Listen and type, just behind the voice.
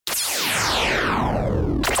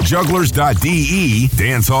Jugglers.de,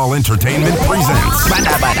 Dancehall Entertainment presents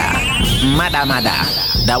Badda Badda, Mada Mada,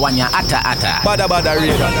 the one ya atta. Badda Badda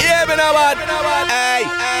radio. Yeah, me no bad. Hey,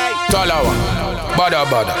 Talawa. Badda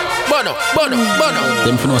Badda. Bono.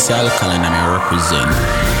 Them for no say alkaline and I represent.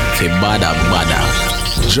 Ke Badda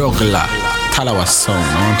Badda, Juggler, Talawa song.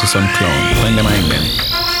 I want to some clown. When them in them.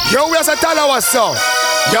 Yo, we are a Talawa song.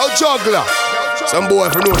 Yo, Juggler. Some boy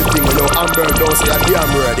if you know the thing, you know Amber don't say a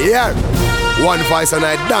damn word. Yeah. One voice and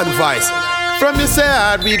I done voice. From you say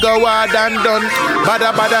hard, we go hard and done.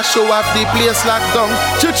 Badda Badda show off the place locked down.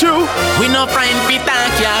 Choo-choo. We no friend fi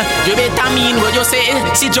thank ya. You better mean what you say.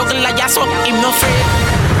 See Juggler ya so him no afraid.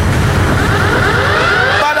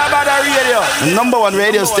 Badda Badda radio, number one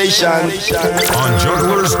radio station on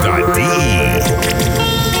Jugglers.de.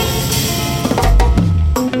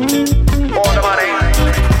 All the money,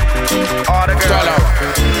 all the girls.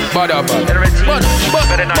 Badda Badda.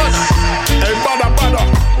 Very nice. Hey, Badda Badda.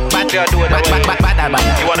 You do it. Badda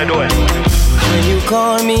Badda. You wanna do it? When you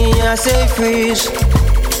call me, I say freeze.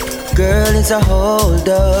 Girl, it's a hold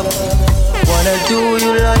up. Wanna do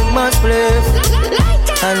you like my spliff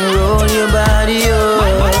and roll your body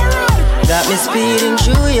up. Got me speeding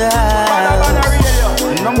through your house.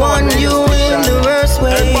 Want you in the worst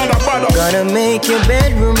way. Gonna make your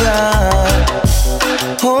bedroom rock.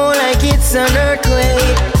 Oh, like it's an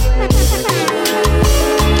earthquake.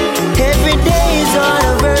 Every day is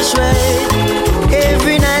anniversary.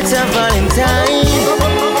 Every night's a Valentine.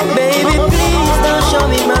 Baby, please don't show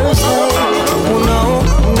me mercy. Oh no.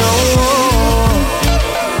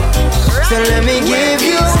 So let me give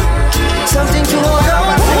you something to hold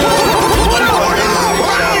on to.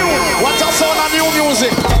 What's up, son of new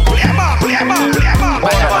music?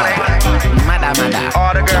 Mada Mada,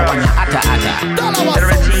 All the girls. the one ya atta.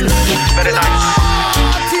 Everything very nice.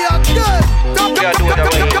 You do it the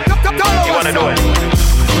way you wanna do it.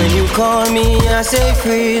 When you call me, I say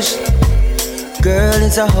freeze. Girl,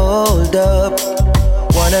 it's a hold up.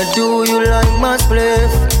 Wanna do you like my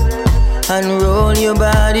spliff and roll your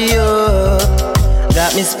body up.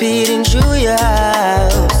 Got me speeding through your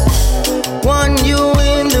house. Want you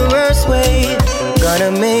in the worst way.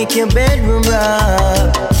 Gonna make your bedroom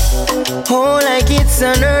rock. Oh, like it's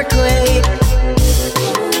an earthquake.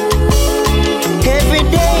 Every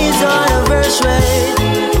day is anniversary.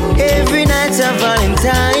 Every night's a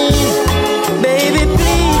Valentine. Baby,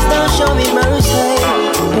 please don't show me mercy.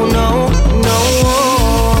 Oh no.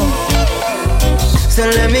 So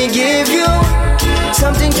let me give you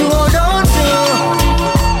something to hold on to.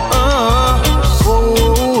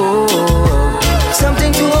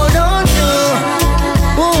 Something to hold on to.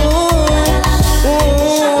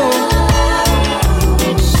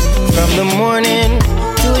 From the morning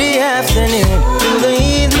to the afternoon to the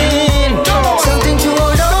evening. Something to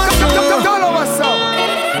hold on to.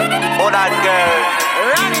 Oh, that girl.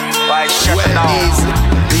 Why shut it down?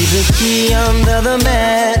 Leave the key under the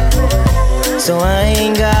mat, so I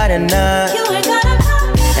ain't gotta knock.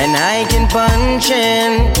 And I can punch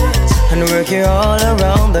in and work you all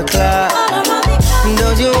around the clock.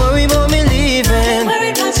 Don't you worry about me leaving.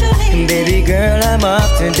 Baby girl, I'm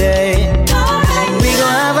off today. We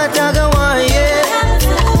gon' have a tug of war, yeah.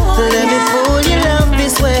 Let me pull your love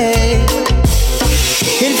this way.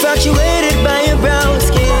 Infatuated by your brown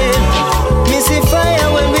skin. Missy fire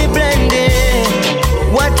when we blend in.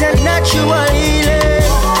 What a natural healing.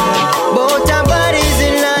 Both our bodies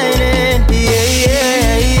in line,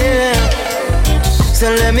 yeah. So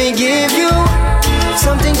let me give you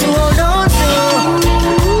something to hold on to.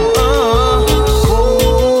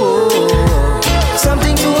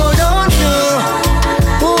 Something to hold on to.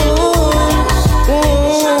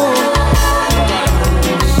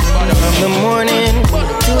 From the morning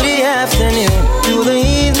to the afternoon to the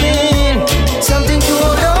evening. Something to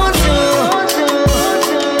hold on to.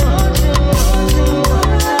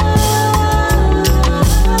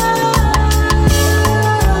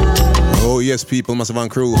 Oh yes, people, Massive and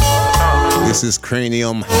Crew. This is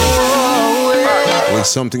Cranium with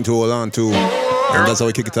something to hold on to, and that's how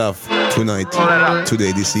we kick it off tonight,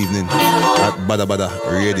 today, this evening at Badda Badda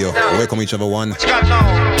Radio. Welcome each other one.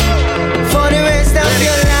 For the rest of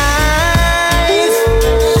your life.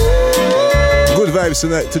 Good vibes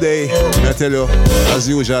tonight, today. I tell you, as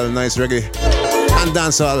usual, nice reggae and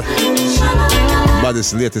dancehall.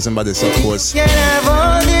 Baddest, latest and baddest, of course. You can have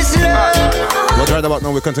all this love. But right about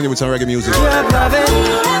now, we continue with some reggae music. You can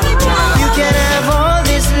have all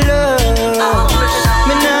this love.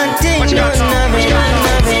 Me not take none of it.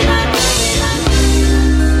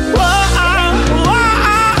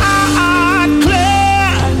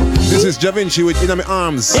 This is Ja Vinci with In My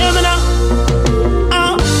Arms.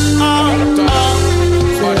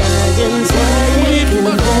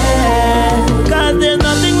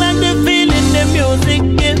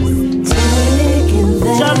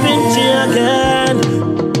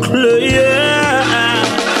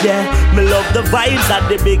 Yeah, me love the vibes at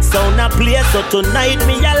the big sound I play. So tonight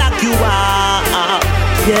me I lock you up.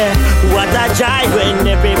 Yeah, what a joy when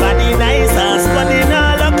everybody nice and somebody no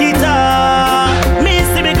lock it up. Me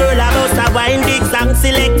see me girl about a wine big song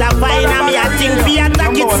select a fine and me a think fi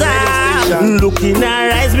attack it up. Look in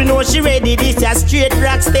her eyes, we know she ready. This ya straight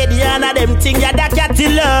rock steady and a them thing ya that catty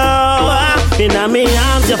love. Inna me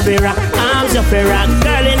arms you fi rock, arms you fi rock.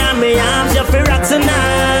 Girl inna me arms you fi rock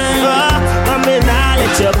tonight. I me nah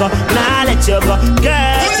let you go, nah let you go.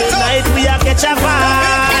 Girl tonight we a catch a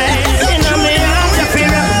vibe. Inna me arms you fi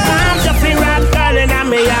rock, arms you fi rock. Girl inna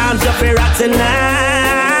me arms you fi rock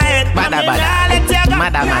tonight. Badda, badda,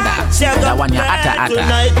 mada, that one ya atta.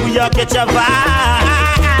 Tonight we a catch a vibe.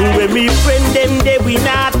 When me friend them they we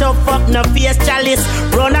not tough up no face chalice.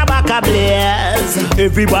 Run a back a blaze.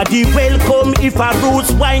 Everybody welcome. If a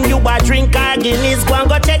roots wine you a drink a Guinness, go and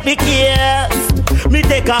go check the case. Me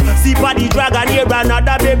take a sip of the dragon here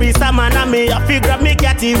another baby salmon and me a figure me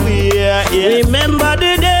catty wear. Yeah. Remember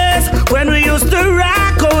the days when we used to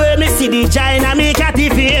rock away. Me see the China me catty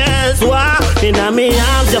face. Wow. Inna me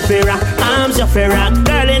arms you fi rock, arms you fi rock.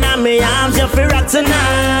 Girl inna me arms you fi rock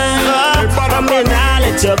tonight. I me nah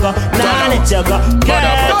let you go, nah let you go.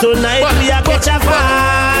 Girl tonight we a catch a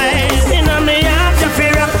vibe. Inna me arms you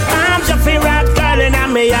fi rock, arms you fi rock. Girl inna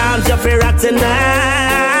me arms you fi rock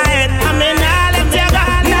tonight. I me nah let you go,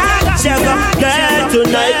 nah let you go. Girl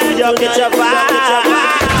tonight we a catch a vibe.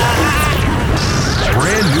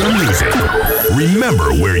 Brand new music.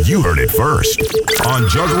 Remember where you heard it first on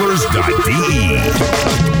jugglers.de.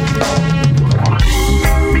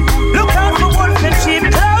 Look out for wolf and sheep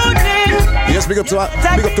clothing. Yes, big up to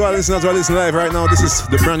our listeners who are listening live right now. This is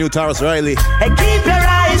the brand new Taurus Riley. Hey, keep your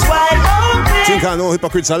eyes wide open. Think I know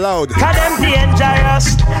hypocrites allowed. Cause them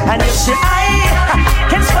dangerous. And you see I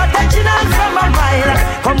can spot that you know from a mile.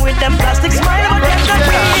 Come with them plastic smile, but them not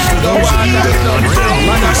real.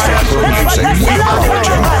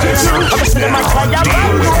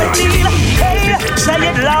 Hey, say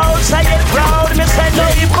it loud, say it proud. Me say no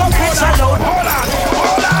hypocrites allowed. Hold on.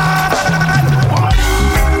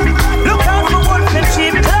 Look out for wolf and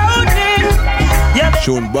sheep clothing.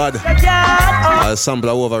 Tune bad. I'll sample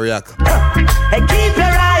overreact. Hey, keep your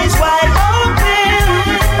eyes wide open.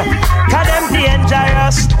 Cause them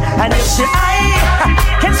dangerous. And you see I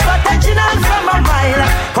can spot that you know from a mile.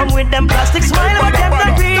 Come with them plastic smile, but them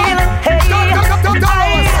not real. Hey, I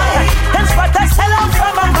can spot that sell out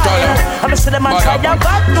from a mile. I'm see them and try your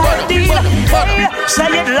back to a deal. Hey, say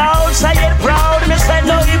it loud, say it proud. Me say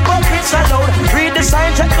no hypocrites allowed. Read the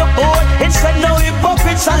sign, check the board. It said no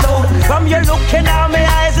hypocrites allowed. From your looking at my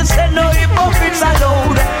eyes, it said no hypocrites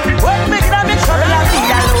allowed. When me get me trouble, I'll be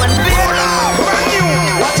alone.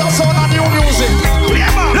 What's our sound on new music?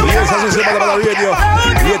 Yes, as we say about the radio.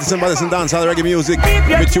 Latest and baddest in dancehall reggae music.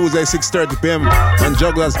 Every Tuesday 6:30 p.m. on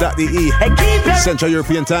jugglers.de. Central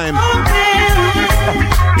European time.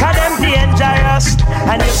 Cause them dangerous.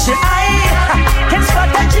 And you see I can spot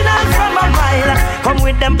that you know from a mile. Come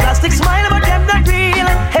with them plastic smile, but them not real.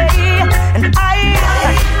 Hey, and I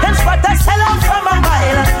can spot that sell out from a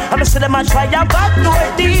mile. I'm see them and try your back to a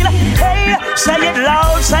deal. Hey, say it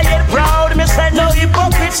loud, say it proud. Me say no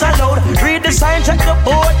hypocrites allowed. Read the sign, check the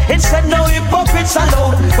board. It said no hypocrites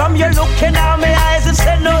allowed. From your looking at my eyes, it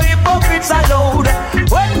said no hypocrites allowed.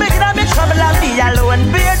 When me get me trouble, I'll be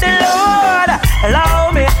alone. Bear the Lord,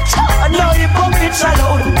 allow me. No hypocrites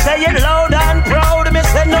allowed. Say it loud and proud. Me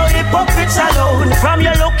say no hypocrites allowed. From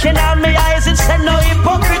your looking at my eyes, it said no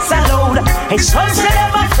hypocrites allowed. Hey, some say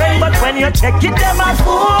them a friend, but when you check it, them a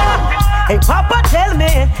fool. Hey, Papa, tell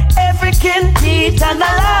me, every kin eat and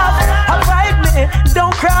I love. Avoid me,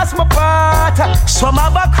 don't cross my path. Some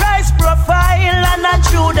have a Christ profile and a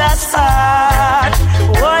Judas heart.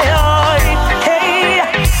 Why, hey,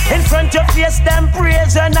 in front of face, them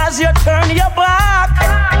praise, and as you turn your back,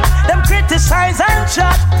 them criticize and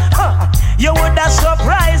chat. You would have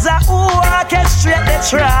surprised who orchestrate the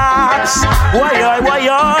traps. Why,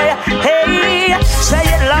 hey, say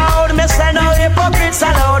it loud, me say no hypocrites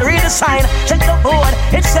allowed. Read the sign, check the board,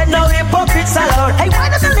 it said no hypocrites allowed. Hey, why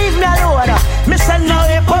doesn't leave me alone? Me say no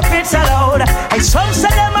hypocrites allowed. Hey, some say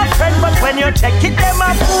them a friend, but when you check it, them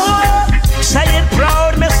a fool. Say it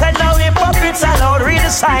proud, me say no hypocrites allowed. Read the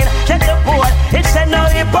sign, check the board, it said no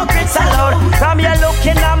hypocrites allowed. From you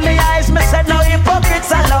looking at me eyes, me say no hypocrites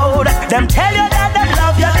allowed. Them tell you that them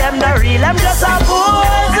love you, them not real, them just a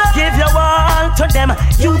fools. Give your all to them,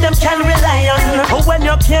 you them can rely on. When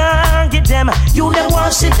you can't give them, you them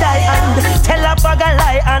want to die and tell a bag a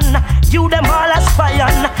lie and you them all aspire.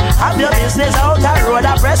 Have your business out the road,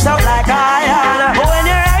 I press out like iron. But when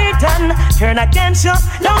you're right and turn against you,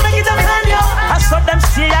 don't make it offend you. I saw them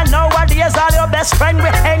steal you nowadays, all your best friend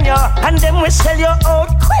will hang you. And them will sell you out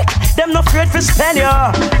quick, them no afraid to spend you.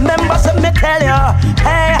 Members of me tell you,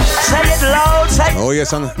 hey, say it loud, say. Oh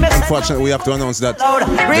yes, unfortunately we have to announce that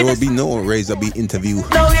there will be no Razor B interview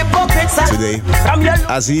today,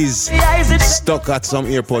 as he's stuck at some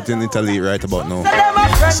airport in Italy right about now.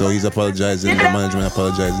 So he's apologizing, the management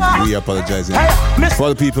apologizing, we apologizing for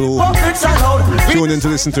the people who tune in to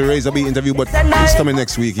listen to Razor B interview, but it's coming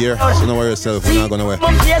next week here, so don't worry yourself, we're not going away.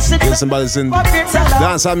 Listen, brothers, in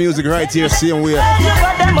dancehall music right here, same way.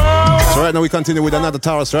 So right now we continue with another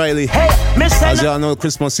Taurus Riley. As y'all know,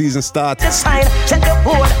 Christmas season starts,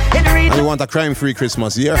 and we want a crime-free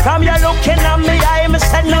Christmas here.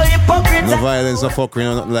 No violence, no fuckery,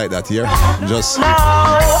 no nothing like that here. Just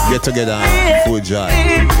get together and full joy,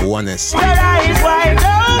 oneness. Your eyes wide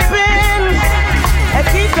open and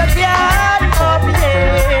keep your heart up,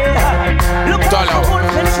 yeah. Look at the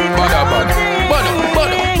wolf and see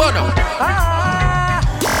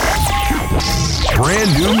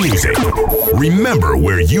Brand new music. Remember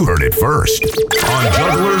where you heard it first on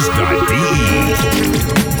jugglers.de.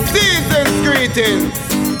 Season's greetings.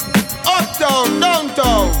 Uptown,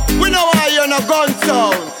 downtown. We know why you're not gun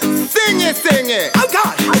sound. Sing it. Oh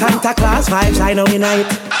God. Santa Claus vibes, I know unite.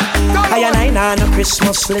 I and I on a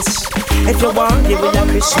Christmas list. If you want, give me a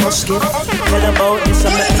Christmas gift. Tell about this,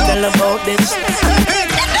 I'm gonna tell about this.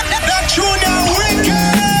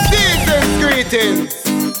 Season's greetings.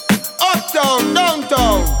 Uptown,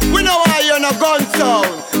 downtown. We know why you're not gun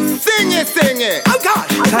sound. Sing it. Oh God.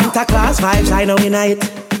 Santa Claus vibes, I know unite.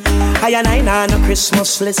 I and I on a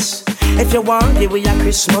Christmas list. If you want, give me a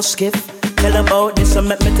Christmas gift. Tell about this, and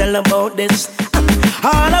let me tell about this.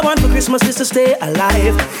 All I want for Christmas is to stay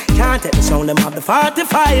alive. Can't take the sound them of the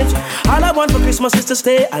 45. All I want for Christmas is to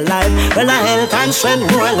stay alive. Well, I health and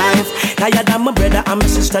strength more life. Tired of my brother and my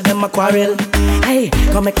sister, them a quarrel. Hey,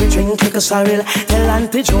 come make me drink like a sorrel. Tell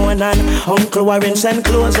Auntie Joan and Uncle Warren send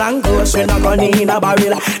clothes and ghosts when I'm gonna in a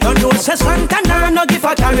barrel. Don't know say Santa no give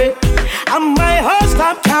a carry. And my house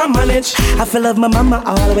can't manage. I feel love my mama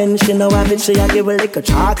all when she know have it. She a give a little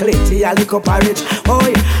chocolate, a little porridge.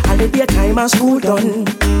 Boy, all the daytime and school done.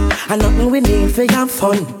 And nothing we need for your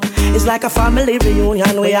fun. It's like a family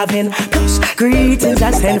reunion we having. Plus greetings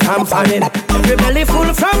I send from foreign. Every belly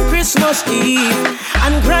full from Christmas Eve.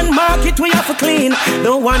 And Grand Market we have to clean.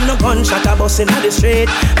 Don't want no gunshot a bus in the street.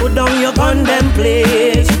 Put down your gun them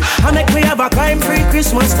please. And make we have a crime-free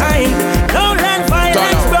Christmas time. Don't let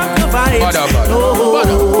violence rock the vibes.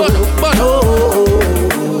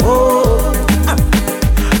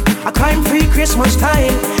 A crime-free Christmas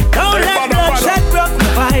time. Don't let bloodshed rock the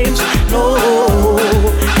vibes. No.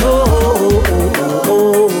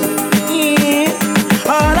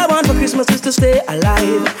 All I want for Christmas is to stay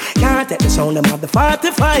alive. Can't take the sound them of the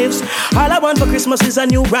 45s. All I want for Christmas is a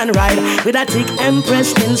new grand ride with a thick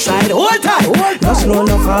Empress inside. Hold tight. No slow,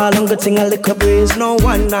 no fall, on good thing a liquor breeze. No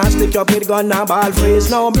one now stick up with gun and ball freeze.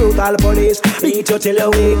 No brutal police beat you till you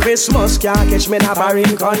wake. Christmas can't catch me in a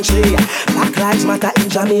barren country. Black lives matter in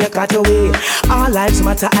Jamaica to we. All lives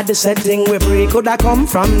matter at the setting we break. Could I come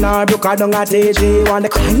from Norbrook or down at AJ? Want the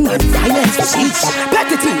crime and violence for seats.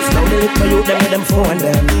 Petty thief. Now the liquor you them with them phone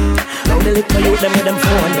them. Now the liquor you them with them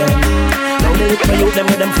phone them. Now the liquor you them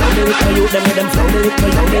with them phone. The liquor you them with them phone. The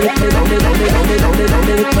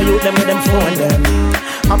liquor you them with them phone them.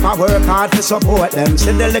 Papa work hard to support them.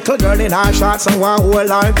 See the little girl in her shorts and one hold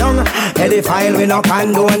her tongue. Pedophile we no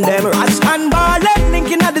condone them. Rats and ball and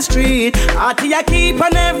linking at the street. Party I keep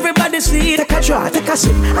on everybody see. Take a draw, take a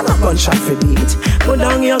sip, and a gunshot for beat. Put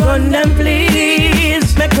down your gun them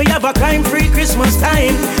please. Make we have a crime-free Christmas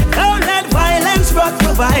time. Don't let violence rock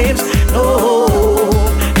the vibes. No.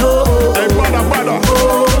 Hey, Badda.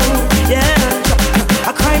 Oh, yeah.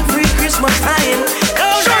 A crime-free Christmas time.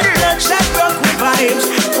 Don't let bloodshed rock the vibes.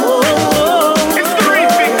 It's the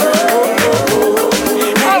remix.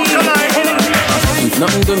 If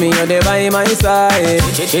nothing to me, you're there by my side.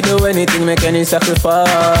 You do anything, make any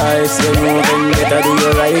sacrifice. You know then better do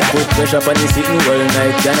you right. Put pressure on the sitting all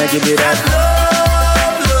night. Can I give you that?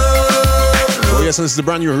 Oh yes, this is the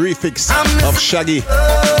brand new refix of Shaggy.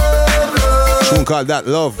 Tune called That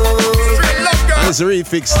Love. And it's a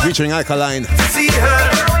refix featuring Alkaline.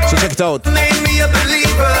 So check it out. Made me a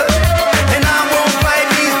believer. And I won't fight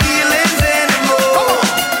these feelings anymore.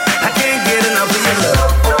 I can't get enough of your love.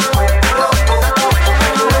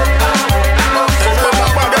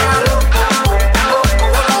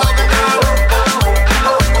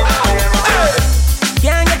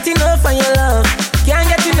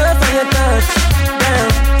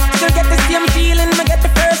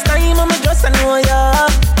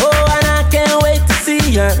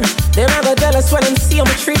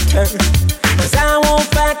 her. Cause I won't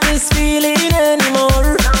fight this feeling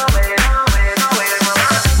anymore.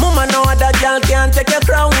 Mama know that girl can't take your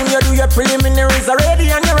crown. You do your preliminaries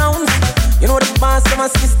already on your own. You know the boss of my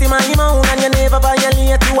system and your own. And you never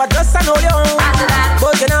violate, you are just an old your own.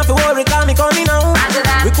 But you don't have to worry, call me coming out.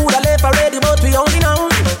 We coulda left already, but we only know.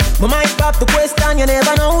 We might pop the question, you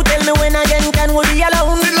never know. Tell me when again can we be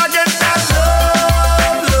alone? Till I get that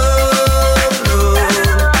love, love,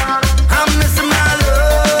 love. I'm missing my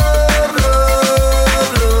love,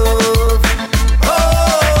 love, love.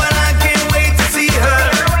 Oh, and I can't wait to see her.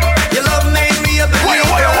 Your love made me a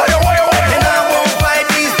believer. And I won't fight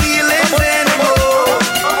these feelings anymore.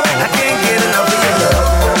 I can't get enough of your love.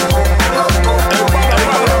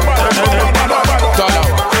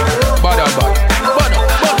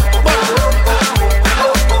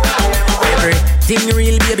 Everything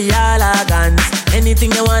real, baby, all organs.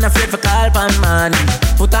 Anything you want, afraid for call pan man.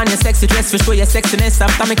 Put on your sexy dress, for show your sexiness.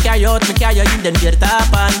 After me carry you in, then get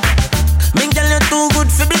top on. Me girl, you too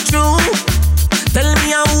good for be true. Tell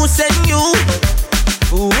me who sent you.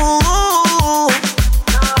 Ooh, ooh, ooh.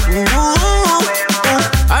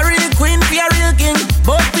 A real queen for a real king.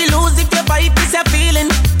 But we lose if you fight this your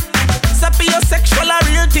feeling. So be your sexual a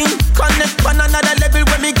real thing. Connect on another level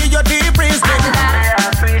when me give you deep reason.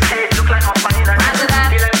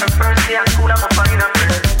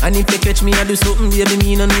 And if you catch me, I do something, baby,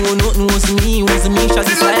 me no know nothing. Was me, shot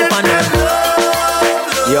this life on her.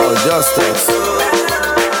 Yo, Justice,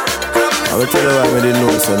 I will tell you why we didn't know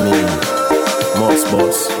it's me. Most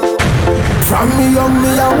boss. From me young, me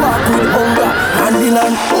a walk with hunger, hand in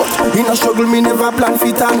hand. But in a struggle, me never plan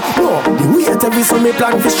fit and no, the weight every so me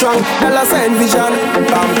plan for strong. Dollar sign vision.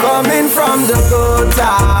 I'm coming from the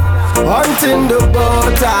gutter, hunting the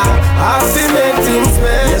butter. I see make things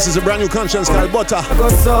better. This is a brand new conscience called Butter. Go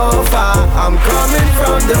so far. I'm coming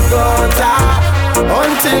from the gutter,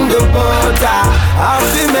 hunting the butter. I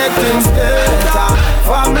see make things better.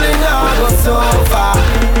 Family now go so far.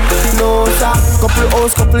 No sir, couple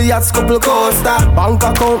house, couple yachts, couple coaster. Bank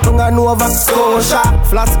account long and Nova Scotia.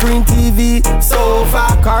 Flat screen TV,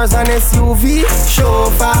 sofa. Cars and SUV,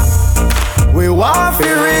 chauffeur. We want to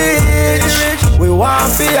rich, we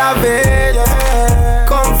want to have it,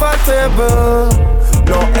 comfortable,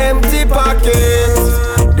 no empty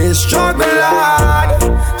pockets. They struggle hard,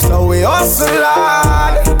 so we hustle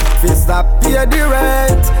hard. We stop pay the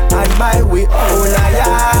rent and buy we own a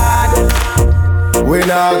yard. We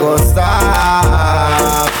not gonna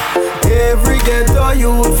stop. Every ghetto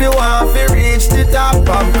youth you want to reach the top.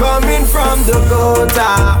 I'm coming from the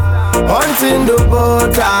gutter, hunting the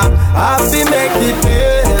butter, happy make it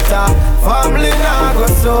better. Family now go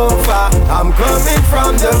so far. I'm coming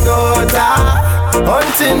from the gutter,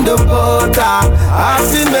 hunting the butter,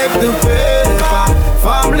 happy make the paper.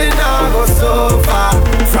 Family now go so far.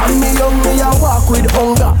 From me young, me a walk with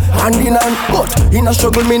hunger, hand in hand. But in a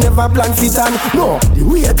struggle, me never plan fit and no, the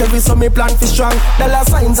weight every so me plan fi strong. Dollar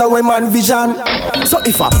signs are way man vision. So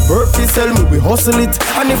if a work fi sell me, we hustle it.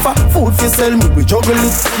 And if a food fi sell me, we juggle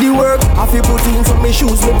it. The work I fi put in some me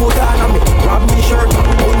shoes, me put on and me grab me shirt,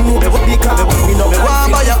 put me because me no plan.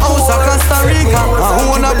 One buy a house in Costa Rica, I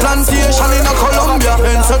own a plantation in a Colombia,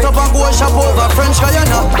 and set up a go shop over French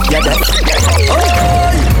Guyana.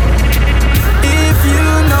 If you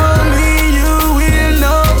know me, you will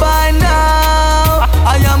know by now.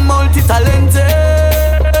 I am multi-talented.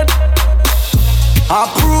 I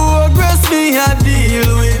progress me, I deal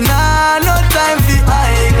with now. No time for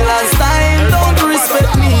high class time. Don't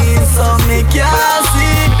respect me, so me can't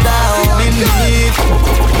sit down beneath.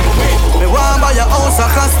 Me want buy a house in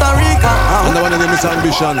Costa Rica. And the one of them is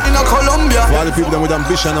ambition. In a Colombia. For all the people with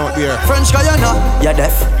ambition out there. French Guyana. You're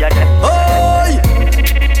deaf. Oh,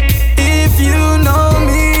 if you know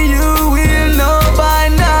me, you will know by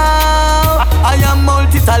now. I am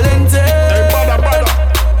multi-talented. Hey, Badda.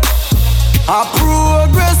 I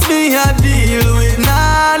progress me, I deal with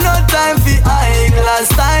now. No time for high class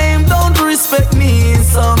time. Don't respect me,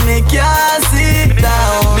 so me can't sit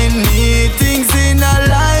down. Me need things in a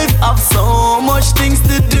life. Have so much things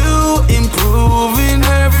to do. Improving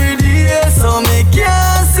every day, so me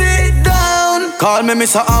can't sit down. Call me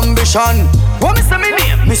Mr. Ambition. What Mr. me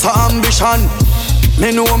name? Mr. Ambition.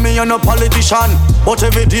 Me know me a no politician, but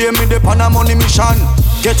every day me dey on a money mission.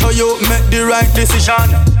 Get to you, make the right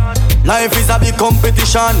decision. Life is a big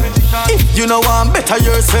competition. If you know want better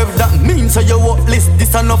yourself, that means you worthless.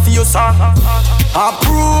 This enough for your son. I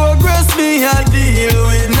progress me, I deal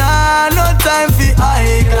with now. No time for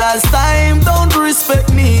high class time. Don't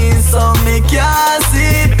respect me, so me can't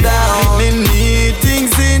sit down. Me need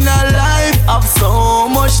things in a life. Have so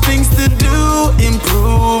much things to do.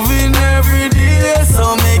 Improving every day,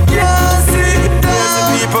 so me can't.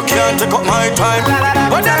 time.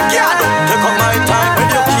 But them can't take up my time.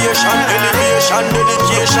 Education, elevation,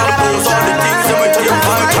 dedication, those are the things that we take up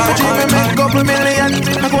my time. Dream and make a couple million,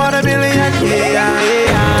 I want a billion,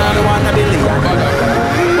 I want a billion.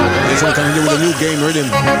 There's something to do with a new game rhythm.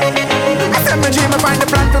 I said my dream, I find the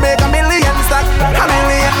plan to make a million stack. A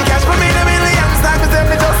million cash for me, the million stack. I said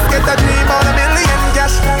me just get a dream on a million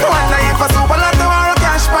cash. One night for super lot or a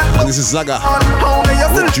cash pan. And this is Zaga.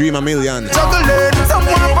 Dream a million. Juggling,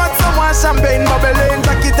 someone pot, someone champagne, bubbling,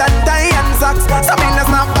 jacket and tie and socks. Some in the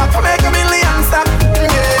snap back for make a million stack.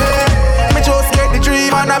 Yeah, me just get the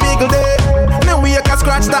dream on a big day. Me wake and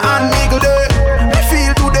scratch the hand big day. Me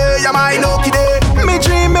feel today, I'm my lucky day. Me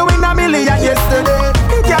dream me win a million yesterday.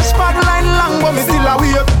 Cash bag line long, but me still a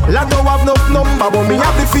wait. Lot don't have no number, but me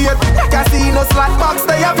have the faith. Casino slot box,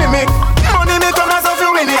 they have me. Money me come as if you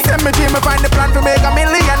win it. Send me dream, me find the plan to make a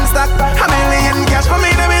million stack. A million cash for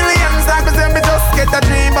me, the million stack. Me send me just get a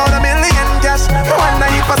dream about a million cash. One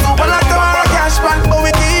night for super lot or a cash bank, but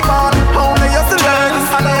we keep on. Only just to learn,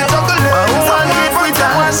 and the juggling. One night for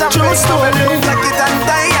someone champagne, bubbling, jacket and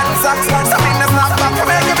tie and socks. Some in the snap back to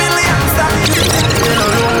make a million stack.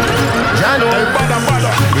 Jano,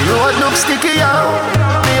 the road looks sticky out.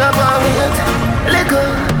 Me about it, liquor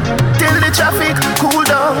till the traffic cool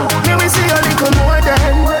down. Me we see a little more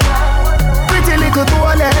than pretty little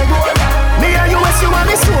toilet. Me and US, you and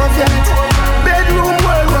me Soviet. Bedroom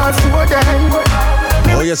World War IV then.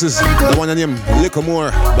 Oh yes, it's the one named Little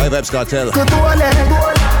More by Vibes Cartel.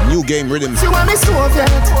 New game rhythm. You and me Soviet.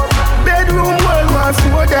 Bedroom World War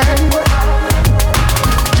IV then.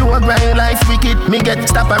 You a grind life wicked. Me get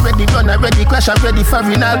stop already, run already, crash already,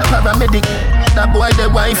 foreigner, paramedic. That boy, the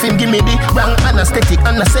wife, him give me the wrong anesthetic.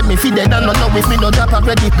 And I said me feed dead, and no know if me no drop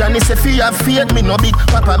already. Granny say fear have faith, me no big.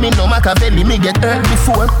 Papa, me no Machiavelli, me get hurt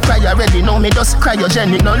before. Cry already, now me just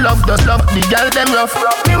cryogenic. No love, just love, the girl them rough.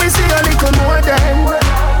 Me we see a little more than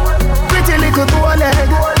pretty little toilet.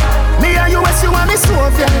 Me and US, you and me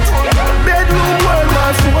Soviet. Bedroom World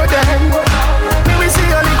War IV then. Me we see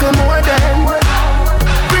a little more than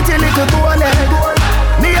pretty little toilet.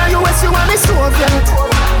 Me and US, you and me Soviet.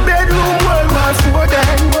 Bedroom World War IV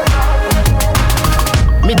then.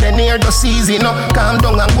 Me then here just easy no. Calm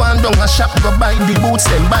down and go on down a shop. Go buy the boots,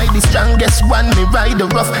 then buy the strongest one. Me ride the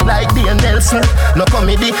rough like the Nelson. No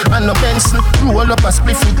comedy and no Benson. Roll up a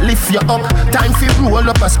spliff it, lift you up. Time for roll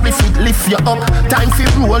up a spliff it, lift you up. Time for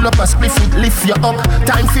roll up a spliff it, lift you up.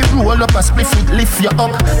 Time for roll up a spliff it, lift you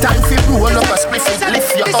up. Time for roll up a spliff it,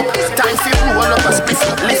 lift you up. Time for roll up a spliff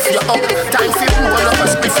it, lift you up. Time for roll up a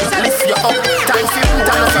spliff it, lift you up. Time for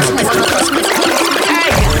roll up a spliff it.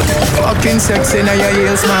 Fucking sexy now your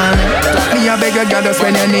heels, man. Me a beg you, girl, just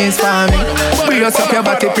when your knees for me. Brace up your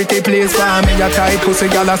body, pretty please for me. Your tight pussy,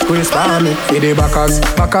 girl, a squeeze for me. For the backers,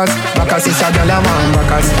 it's a girl a man.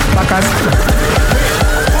 Backers. Back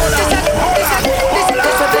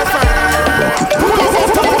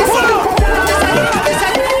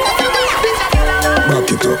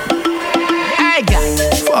it up.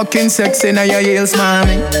 Fucking sexy now your heels,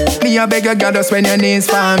 mommy. Me a beg you, girl, just when your knees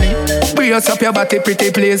for me. Brace up your body, pretty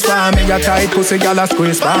please for me. Your tight pussy, girl, a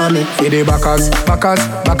squeeze for me. For the backers,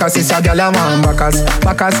 it's a girl a man. Backers,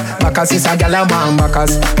 it's a girl a man.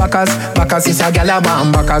 Backers, it's a girl a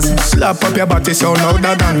man. Backers, slap up your body so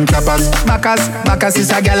louder than clappers. Backers,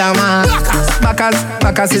 it's a girl a man.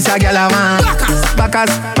 Backers, it's a girl a man.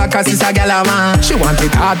 Backers, it's a girl a man. She want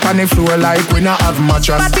it hard on the floor like we not have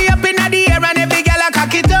mattress. Body up in the air and every girl a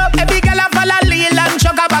cock it up. Every girl a follow Lil and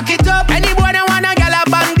chuck a back it up. Any boy that want a girl a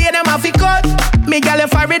bang, they them a fi cut. Me girl a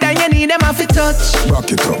forehead and you need them a fi touch.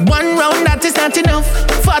 Back it up. One round that is not enough.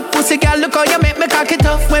 Fat pussy girl, look how you make me cock it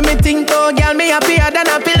up. When me think oh girl, me happier than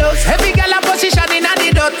a pillow. Every girl a position in a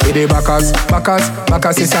the dot. With the backers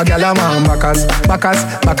is a girl a man. Backers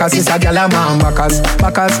is a girl a man.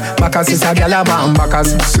 Backers is a girl a man.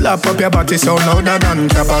 Backers, slap up your body so louder than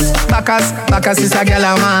clappers. Backers is a girl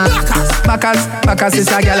a man. Backers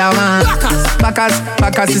is a girl a man.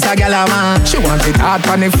 Backers is a girl a man. She want it hard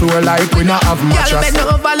on the floor like we not have mattress. Girl bend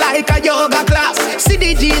over like a yoga class.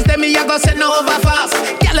 CDGs them me a go send over fast.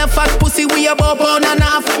 Girl a fat pussy we a bob on and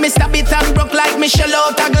off. Me stab it and broke like Michelle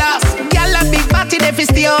out a glass. Girl a big body they fi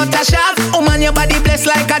stay out a shot. Woman your body blessed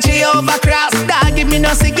like a Jehovah cross. Dog give me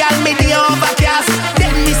no see girl me the overcast.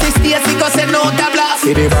 Then me see Stacy go send out a blast.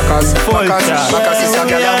 See the backers is a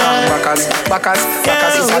girl a man. Backers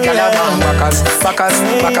is a girl a man. Backers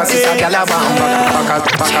is a girl a man.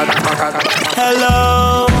 Backers.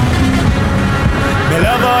 Hello. Me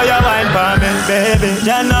love how you wine for me, baby,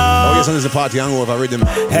 you know. Oh yes, and there's a party hangover rhythm.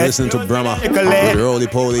 Listen to Brahma with Roly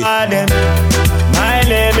Poly. My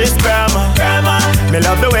name is Brahma. Me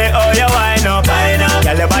love the way how you wine up. Girl,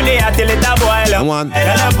 Tell your body till it a boil. Come on,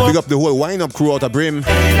 big up the whole Wine Up crew out of Brim.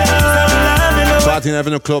 Party in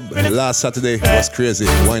Avenue Club last Saturday was crazy.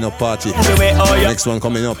 Wine Up party. Next one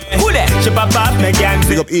coming up.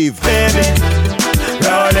 Big up Eve.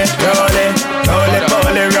 Roll it, roll it, roll it,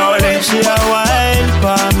 roll it, roll it. She a wine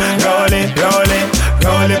for me. Roll it, roll it,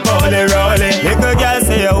 roll it, roll it, roll it. Little girl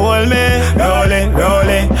say you hold me. Roll it,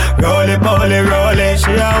 roll it, roll it, roll it, roll it.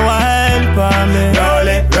 She a wine for me.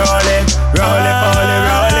 Roll it, roll it, roll it, roll it,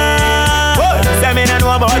 roll it. Say me no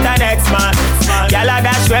know about the next man. Girl a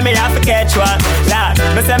dash when me have to catch one. Lad,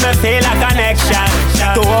 me say me feel a connection.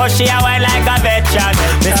 To how she a wine like a veteran.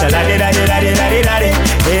 Me say la di da di da di da di da di.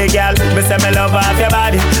 Hey girl, me say me love off your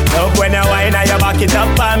body. Love when you wine and you back it up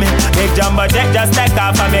for me. Big jumbo jet just take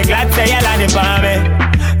off and me glad say you land it for me.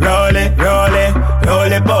 Roll it, roll it,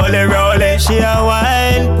 roll it, roll it, roll it. She a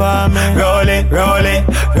wine for me. Roll it, roll it,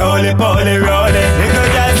 roll it, roll it, roll it. Little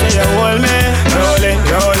girl say you hold me. Roll it,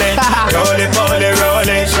 roll it, roll it, roll it, roll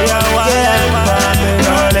it. She a wine for me.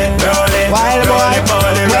 Roll it, roll it, wild boy, roll it,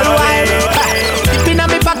 roll it, roll it. If inna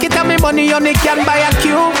me pocket and me money, you only can buy a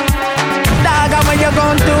cube. Dog, what you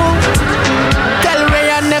gon' do? Tell Ray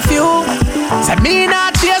and nephew. Say me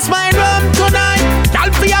not chase my rum tonight.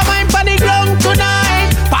 Y'all for your mind for the ground tonight.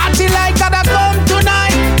 Party like that come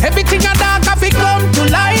tonight. Everything a dark if it come to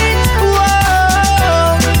light.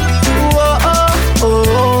 Whoa, whoa, oh,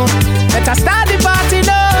 oh. Better start the party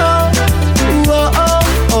now. Whoa, oh,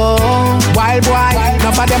 oh. Wild boy,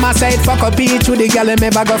 enough of them a say it fuck up each with the girl them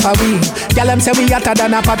ever go for we. Girl them say we hotter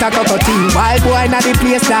than a pot of cocoa. Wild boy na the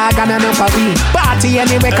place dog and enough of we. Party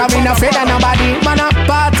anyway, cause we no afraid of nobody. Man a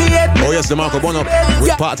party it. Oh yes, the Marco Bono. We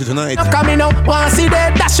party tonight. Coming out, want see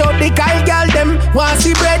that? Dash out the Kyle girl them. Want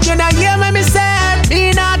see bread, you know hear me say.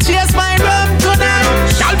 Me not chase my rum tonight.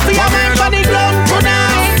 Y'all for your mind for the ground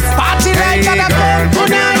tonight. Party like that come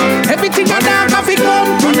tonight. Everything you dark off it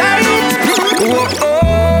come tonight.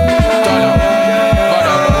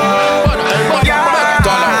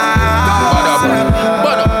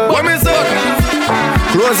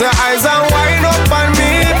 Close your eyes and wind up on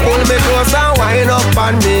me. Pull me close and wind up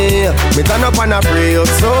on me. Me turn up and I pray up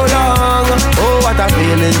so long. Oh, what a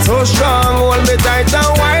feeling so strong. Hold me tight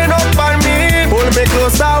and wind up on me. Pull me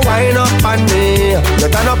close and wind up on me. You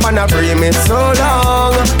turn up and I pray me so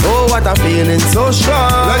long. Oh, what a feeling so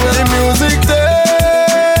strong. Let the music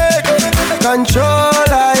take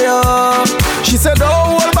control of you. She said, don't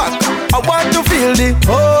hold back. I want to feel the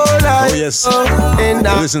whole life. Oh yes,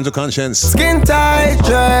 listen to Conscience. Skin tight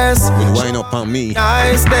dress with wine up on me.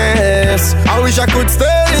 Niceness. I wish I could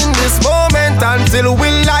stay in this moment until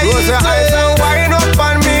we light it. Close your eyes and wine up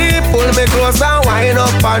on me. Pull me close and wine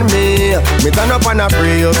up on me. Me turn up and I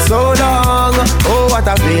pray up so long. Oh, what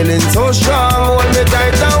a feeling so strong. Hold me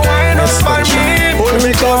tight and wine up on me. Pull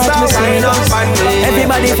me close and wine up on me.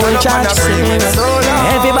 Everybody full charge.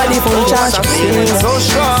 Everybody full charge. So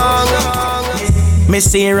strong. Me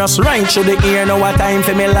serious right through the ear. Now what time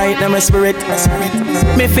for me light now my spirit.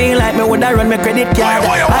 Me feel like me woulda run my credit card.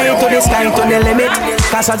 High to the sky to the limit.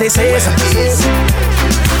 Cause as they say,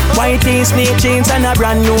 white tees, snake jeans and a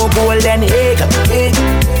brand new golden egg.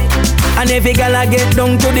 And every gal I get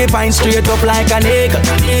down to the pine straight up like an egg.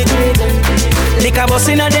 Lick a bus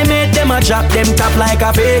inna them head, them a drop them top like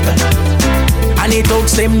a fake. And it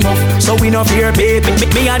talks them enough, so we no fear baby.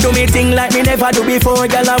 Me a do me thing like me never do before.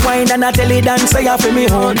 Girl a wine and a tell it dance, say a fi me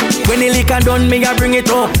home. When the liquor done, me a bring it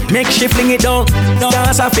up. Make she fling it down,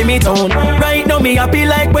 dance a fi me town. Right now me happy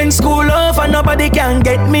like when school off, and nobody can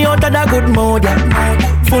get me out of the good mood.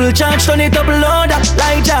 Yeah. Full charge, turn it up louder.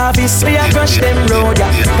 Like Jarvis, we a crush them road.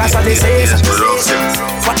 Yeah. Cause what they say is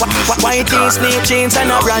white tees, snake jeans and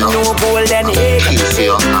a brand new golden egg.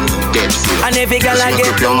 And every girl I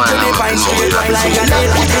get down to the pine street like an egg.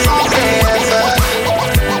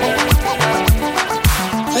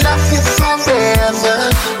 Love you forever.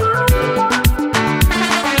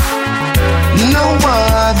 No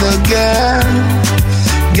other girl.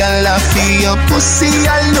 Girl, I feel your pussy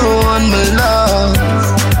alone, my love.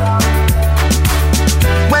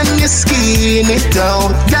 When you skin it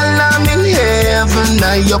out, girl, I'm in heaven.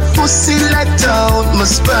 Now your pussy let out my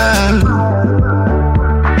sperm.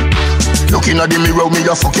 Looking at the mirror, me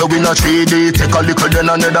a fuck you in a 3D. Take a little then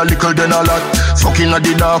another little then a lot. Fucking at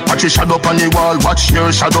the dark, patch your shadow on the wall. Watch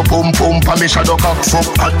your shadow pump pump and me shadow cock. Fuck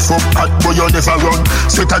hot, boy you never run.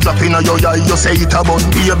 Sweat a drop in your eye, you say it a bun.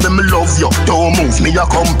 Baby me love you, don't move me a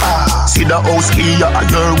come. See the house here at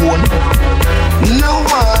your own. No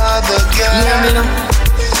other girl.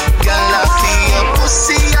 Girl I feel your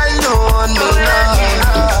pussy alone, my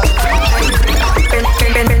love.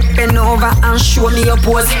 Bend over and show me your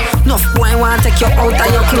pose. Enough boy want take you out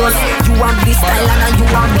of your clothes. You have the style and you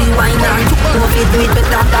have the wine and you know if you do it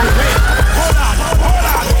better than me.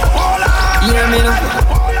 Hear me now.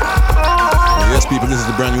 Yes, people, this is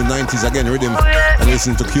the brand new 90s again rhythm. And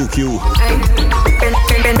listen to QQ.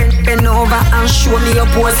 Bend over and show me your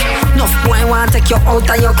pose. Enough boy want take you out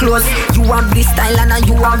of your clothes. You have the style and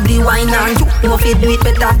you have the wine and you know if you do it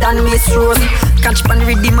better than Miss Rose. Catch pan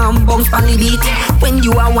rhythm and bounce pan the beat. When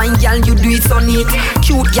you are wine girl, you do it so neat.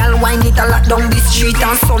 Cute girl wine it a lot down the street.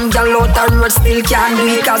 And some girl out the road still can't do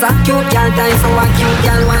it. Cause a cute girl time so a cute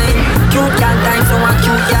girl wine. Cute girl time so a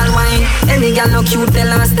cute girl wine. Any girl no cute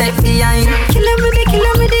tell her step behind. Kill her with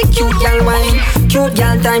the cute girl wine. Cute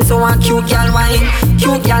girl time so a cute girl wine.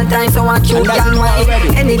 Cute girl time so a cute girl wine.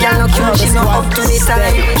 Any girl no cute she no up to the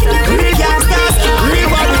time. We can't start real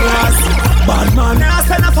what we want. Bad man now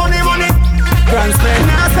spend a funny money. Grand spend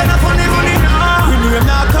now spend a funny money. We name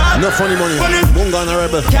now call. No funny money. Bunga and a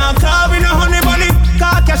rebel. Can't call we no honey money.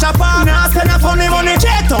 Call cash a palm. Now spend a funny money.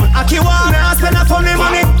 Cheton Akiwa. Now spend a funny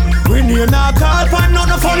money. We name now call pan not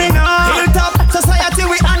no funny now. Hilltop society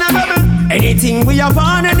we honorable. Anything we have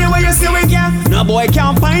on, anyway you see we get. No boy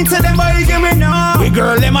can't find to them boy give me no. We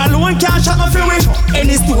girl them alone can't shot no for me.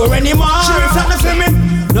 Any store anymore, she reflect no for me.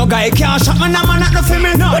 No guy can't shot me, no man not no for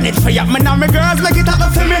me. When it free up me now, me girls like it up no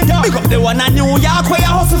for me. Big up the one in New York where you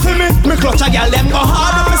hustle for me. Me clutch a girl them go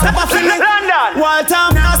hard up me step up for me. London,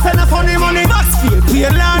 Waltham, now spend a funny money. Maxfield,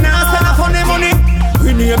 Pearland, now spend a funny money.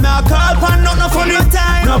 We name now call pan not no funny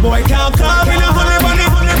time. No boy can't call me no honey money.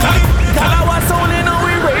 Tell her what's only now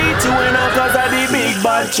we rate you in cause of the big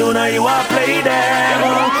bad tune you a play them.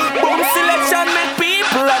 Boom selection make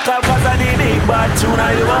people like cause of the big bad tune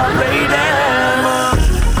you a play them.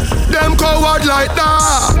 Them coward like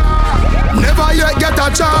that never yet get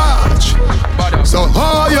a charge. So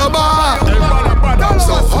how you bad?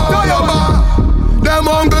 So how you bad? Them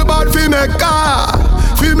hungry bad fi make car,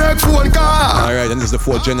 fi make phone car. Alright, and this is the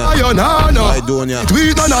 4th Jenna. I don't ya.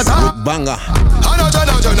 Tweet on a top. Banger.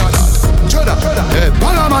 Hey,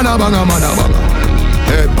 banga mana banga mana banga.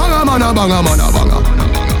 Hey, banga mana banga mana banga.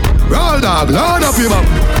 Roll dog, load up him up.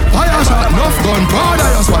 Fire shot, enough gun, powder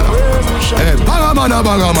you swallow. Hey, banga mana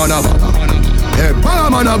banga mana banga. Hey, banga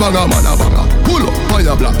mana banga mana banga. Pull up,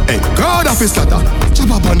 fire black. Hey, crowd of his scatter.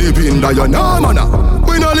 Chop up on the pin that you know mana.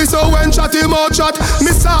 We no listen when chat him out chat.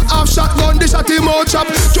 Miss a half shot gun, the shot him out chop.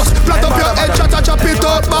 Just flat up your head, chat chop it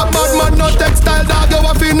out. Bad man, no textile dog, you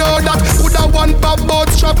have to know that. Put a one pop boat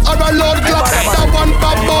strap or a load clock. That one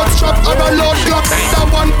pop boat strap or a load clock. That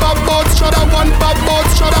one pop boat strap, that one pop boat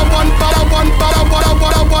strap, that one pop, that one pop, that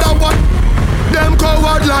one. Them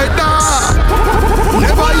coward like that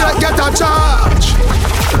never yet get a charge.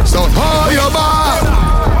 So how you bad?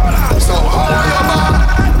 So how you bad?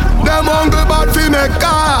 Them hungry bad fi make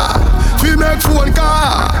car, fi make phone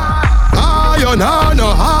car. Ah, you know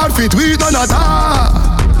no hard fi tweet on a tar.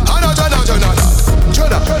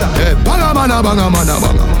 Hey, banga mana banga mana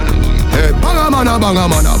banga. Hey, banga mana banga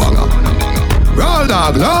mana banga. Roll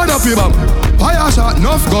dog, load up your bum. Fire shot,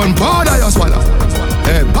 enough gun, powder you swallow.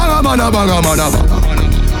 Hey, banga mana banga mana banga.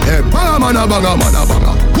 Hey, banga mana banga mana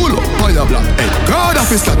banga. Pull up, fire black. Hey, crowd of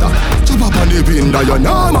his scatter. Chop up on the pin that you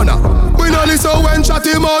know mana. We no listen when chat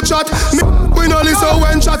him out chat. We no listen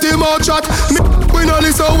when chat him out chat. We no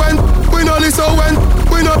listen when. We no listen when.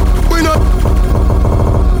 We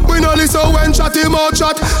no listen when chat him out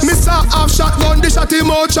chat. Miss a half shot gun, the shot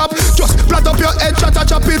him out chop. Just flat up your head, chat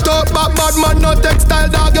chop it out. Bad man, no textile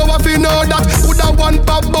dog, you have to know that. Put a one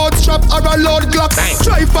pop boat strap or a load clock.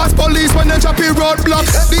 Drive past police when they chop it roadblock.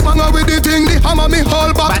 The banger with the thing, the hammer me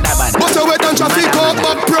hold back. But you wait and traffic out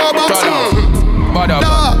back pro box.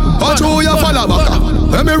 How true you follow back?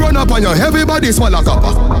 When me run up on you, everybody swallow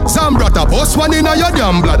copper. Some brother, boss one in your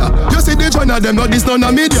damn bladder. You see the joint of them, not this none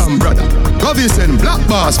of me damn brother. Govison, black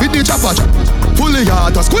bars, fit the chopper chop. Fully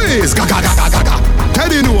hard to squeeze, gaga.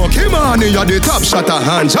 Teddy no, come on, you're the top shotter.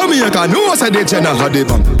 And Jamaica no, say the Jenna had the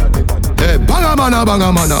bang. Hey, banga mana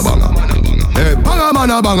banga mana banga. Hey, banga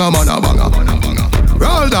mana banga mana banga.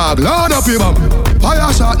 Roll dog, load up your bum.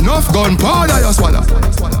 Fire shot, enough gun, powder you swallow.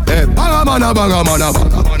 Hey, banga mana banga mana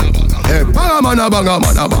banga. Hey, banga mana banga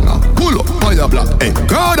mana banga. Pull up, fire black. Hey,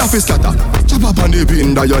 crowd of his scatter. Chop up on the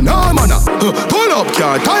pin that you know mana. Pull up,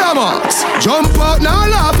 car, tire marks. Jump out, now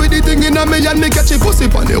laugh with the thing in a me and me catch a pussy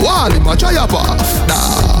on the wall. In my try up off.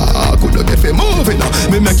 Nah, couldn't get me moving now.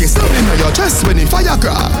 Me make it stab in your chest when the fire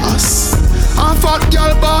cross. A fat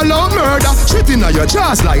girl ball of murder, shit in your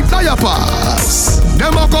chest like tire pass.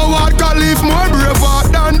 Them a go hard if more braver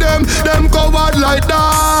than them coward like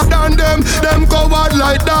that. Than them coward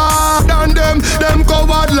like that. Than them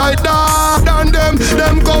coward like that. Than them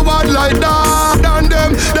coward like that. Than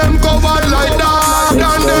them coward like that.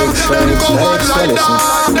 Than them coward like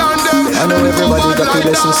that. Than them I know everybody got to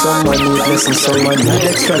listen, someone need listen, someone need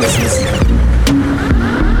extra lessons.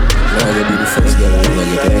 Now you be the first girl I ever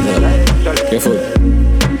get ahead. Careful.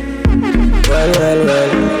 Well,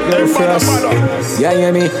 girl frost. Yeah,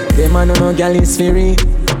 hear me? Them man no girl is free.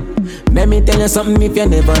 Let me tell you something if you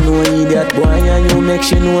never know idiot boy and you make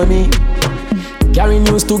she know me. Carry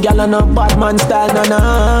news to gal on a bad man style,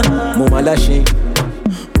 na. Mama da she.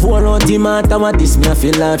 Pour out the matter what this me I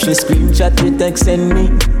feel like she screenshot the text send me.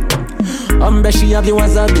 She have you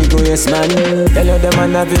as a big yes man. Tell you the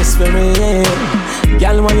man have this for me.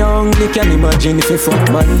 Girl when you hungry can imagine if you fuck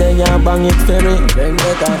man then you bang it for me. Then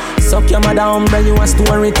better suck your mother umbrella you a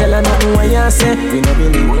story tell her nothing what you say. We no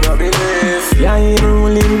believe. Yeah ain't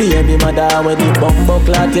ruling baby mother with the bumbo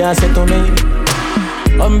clot you say to me.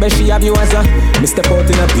 She have you as a Mr. Out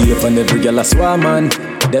in a beef and every girl a swarm man.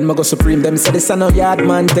 Then I go supreme them say this a no yard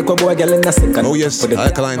man. Take a boy girl in a second. Oh yes,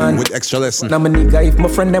 Alkaline with extra lesson. Now my nigga if my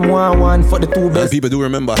friend them want one for the two best. And people do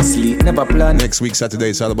remember sleep never plan. Next week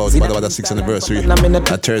Saturday it's all about Badda 6th anniversary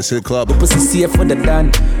at Terrace Hill Club. Pussy safe for the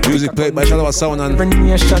dan. Music played by Shalawa Sound and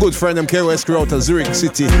good friend them KOS crew out of Zurich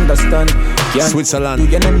City, Switzerland.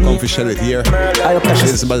 Come for shell it here.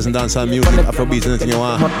 Listen to and dancehall music, Afrobeat, anything you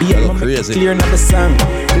want. I look crazy. Clear not the song.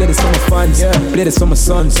 Play this for my fans, play this for my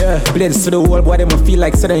sons, play this for the world boy them feel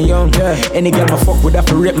like sitting young. Any girl my fuck would have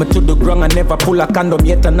to rape me to the ground. I never pull a condom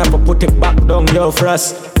yet and never put it back down. Yo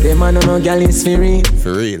frost, them man no girl is free.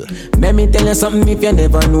 For real. Let me tell you something if you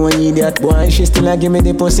never know idiot boy she still a give me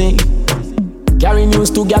the pussy. Carry news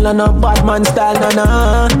to gal on a bad man style,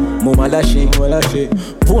 na. Mama da she.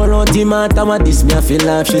 Pour out the matter what this me I feel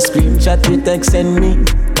like she screenshot the text send me.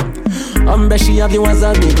 She have you as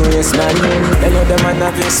a big yes man. Tell you the man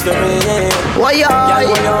have this for me. Why you know.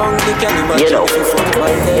 Yo,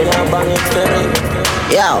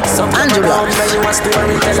 Angela.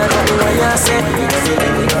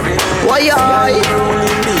 Why you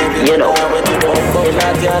know.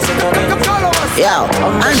 Yo,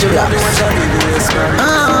 Angela.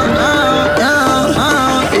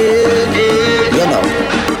 You know,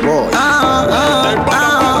 boy.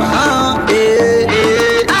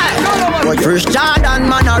 First Jordan,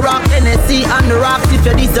 man, a rock Tennessee and the rocks. If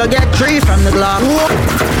you this, you get 3 from the Glock.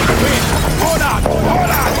 Hold on.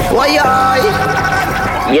 Why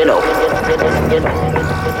you know.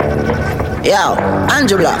 Yo,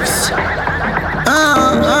 Andrew Blocks.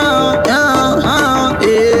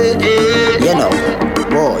 You know,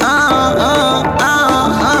 boy.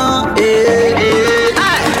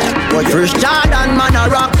 First Jordan, man, a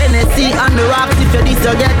rock Tennessee and the rocks. If you this,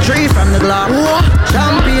 you get 3 from the Glock.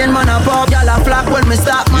 Champion, man, a pop, y'all a flock when me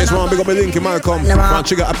stop, man. Yes, one big up a Linky Malcolm. One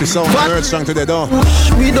trigger happy sound, nerd strong today, though.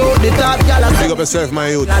 We do the top, y'all a big up yourself, my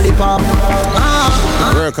youth. Work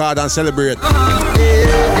hard and celebrate.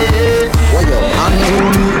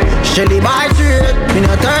 Shelly by trade, me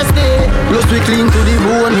not thirsty. Plus we clean to the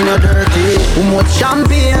bone, me not dirty. Too much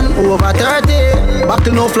champagne, over 30. Back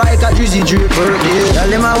to no fly, like a juicy drip birthday. Tell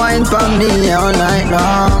him I wine for me all night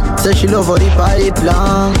long. Say she love for the pipe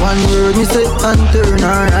long. One word me say and turn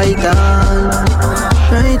her right on.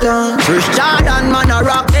 Right on. First Jordan, man, a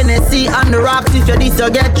rock Tennessee and the rocks. If you this, you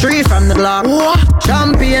get 3 from the Glock.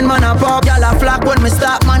 Champion, man, a pop, y'all a flock. When me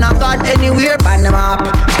stop, man, I got anywhere pan them up.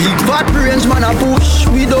 Big fat range, man, a push.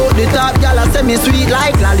 Without the top, y'all a semi sweet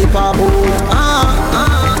like lollipop.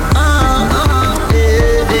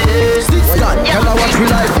 Tell her what we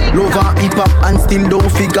like. Love and hip hop and still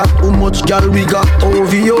don't figure how much girl we got.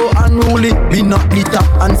 OVO and Rolly, we not lit up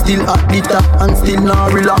and still at lit up and still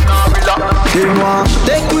not relax. They want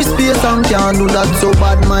take with space and can't do that, so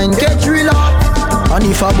bad mind get relaxed. And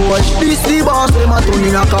if a boy this the boss, them a turn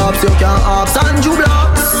in a cops, you can't ask Andrew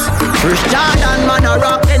Blocks. First Jordan, man, a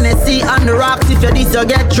rock Tennessee and the rocks. If you this, you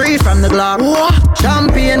get 3 from the Glock.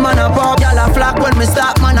 Champion, man, a pop, y'all a flock. When me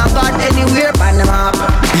stop, man, I got anywhere pan them up.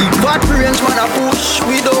 Big fat range, man, a push.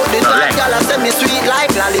 Without the top, y'all a semi sweet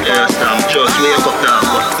like lollipop. Just wake up now.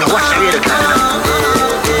 Now watch the way the camera.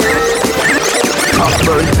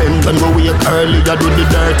 Burn them when we wake early, I do the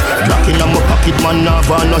dirt. Black in my pocket, man, now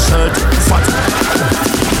have no shirt. Fat.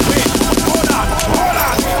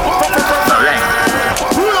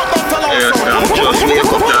 Just wake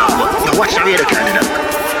up now. Now watch the way the camera.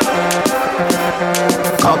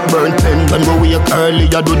 cock burn pen. When we wake early,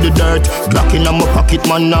 I do the dirt. Glock in my pocket,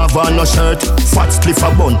 man, nav on no shirt. Fat spliff a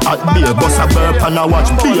bun, hot beer, bust a burp. And I watch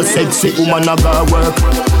be a sexy woman, I got work.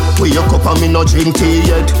 Wake up and me no drink tea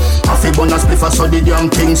yet. Half a bun a spliff, so the damn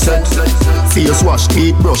thing set. Face wash,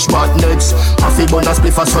 teeth brush, back necks. Half a bun a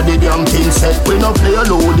spliff, so the damn thing set. We no play a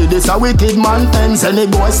loaded, this a wicked man ends. Any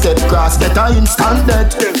boy step cross, get a instant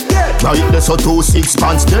death. Right there so 2 6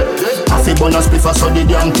 pants dead. Half a bun a spliff, so the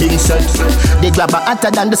damn thing set. The grabber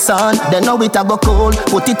hotter than the sun, they know it a go cold.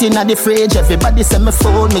 Put it in the fridge, everybody say me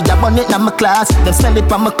fool. Me a bun it in my class, them smell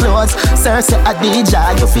it on my clothes. Sir say a DJ,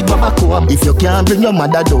 you fi go back home. If you can't bring your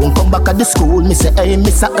mother down, come back at the school. Me say, hey,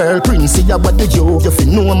 Mr. Earl Prince, see ya what do you? You fi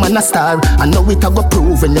know man a star, I know it a go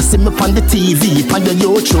prove. When you see me on the TV, on the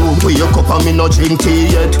YouTube. Wake up and me no drink tea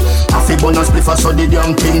yet. Half a bun a spliff, so the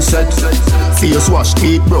damn thing set. Face wash,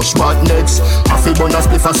 teeth brush, back necks. Half a bun a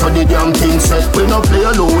spliff, so the damn thing set. We no play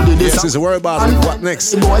a loaded, this is a word about it. What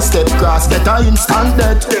next? Boy step cross, get a instant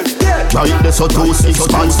death. Right there so 2 6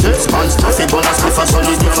 pants dead. Half a bun a spliff, so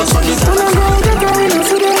the damn thing set.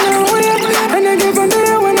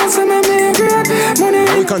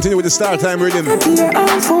 We continue with the Star Time rhythm,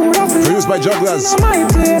 produced by Jugglers.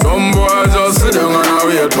 Some boys just sit down and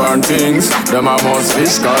wait for things. Them a must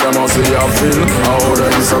fish, cause them must see a fill. How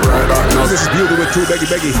them so bright that night. This is Beauty with True Beggy.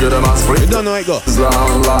 Give them a split. You don't know how it go.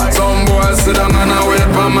 Some boys sit down and wait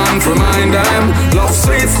for man to mind them. Love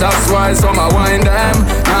sweets, that's why some a wine them.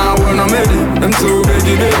 Now when I'm ready, them too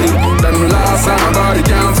biggie. Them last and nobody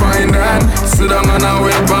can't find them. Sit down and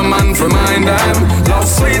wait for man to mind them. Love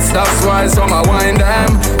sweets, that's why some a wine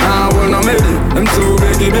them. Now when I'm ready, them too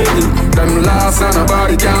biggie. Them last and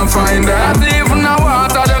nobody can't find them. Even the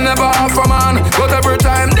water, them never offer man. But every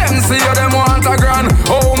time them see you, them want a grand.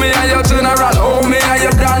 Oh me and your general, oh me and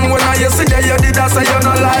your dan. When I see that you did that, say you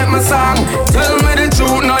don't like my song. Tell me the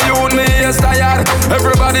truth, now you and me is tired.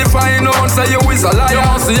 Everybody find out, say you is a liar.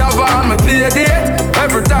 You see your van, me pay date.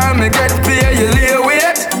 Every time me get paid, you lay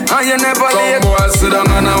wait. And you never late. Some boys sit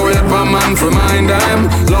down and wait for man to mind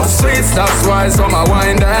them. Love sweets, that's why some a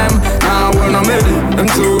wine them. Now when I'm ready, them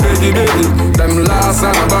too biggie. Them last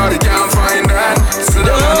and nobody can't find them. Sit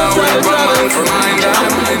down and wait for man to mind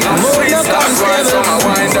them. Love sweets, that's why some a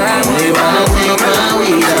wine them. They wanna take my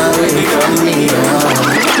weed away from me.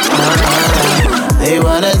 They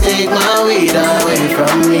wanna take my weed away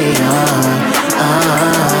from me.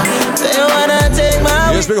 They wanna take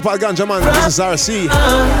my. Yes, big up our ganja man. This is RC.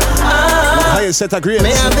 Highest set of grades.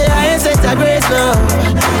 Me have the highest set of grades now.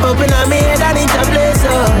 Open on me head and it's a place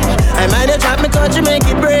up. I might have trap me country, make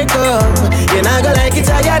it break up. You're not gonna like it,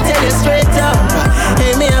 I tell you straight up.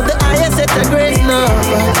 Hey, me have the highest set of grades now.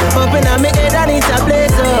 Open on me head and it's a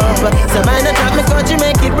place up. So might have trap me country,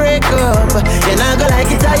 make it break up. You're not gonna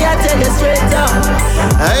like it, I tell you straight up.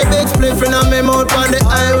 I big spliffing on me mouth on the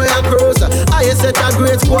highway and cruise. Highest set of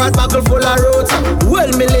grades, squad buckle full of roads. Well,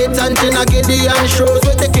 me late and I get the and shows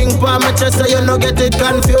with the king for my chest, so you no get it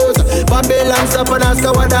confused. Babylon stop and ask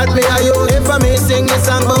what that me are you. If I me sing the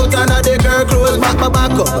song about another girl close, back up.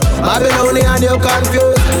 Babylonian you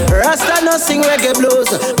confused. Rasta no sing reggae blues,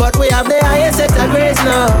 but we have the highest set of grace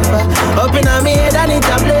now. Up in a me head and it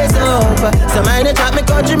a blaze up. So mind the trap me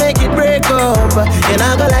country make it break up. You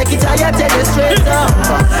not go like it, I tell you straight up.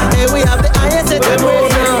 Hey, we have the highest set of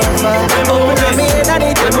grace now. Up in a me head and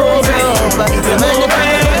it a blaze up. So mind the trap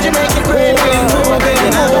me country make it break up. You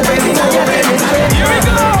not go like it, I tell you straight up. Here we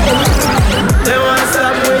go. They want to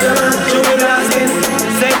stop with us, you be blasting.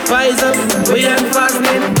 Set fires up, we ain't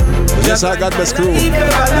fasting. Yes, I got best crew.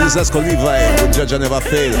 This is Esco Levi with Judge Never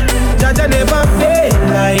Fail. Judge Never Fail,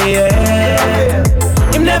 yeah.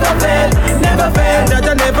 Him never fail, never fail.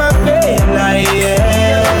 Judge Never Fail,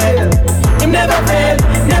 yeah. Him never fail,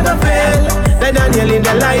 never fail. The Daniel in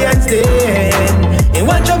the lion's den. He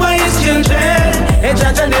watch over his children. And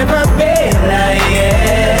Judge Never Fail,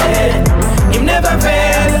 yeah. Him never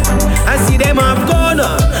fail. I see them have gone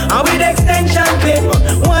on. And with extension clip.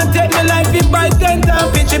 One take me life in by 10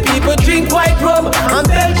 and picture people drink white rum and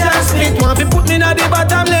Belgian split. One fi put me in the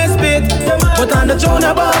bottomless pit. But on the throne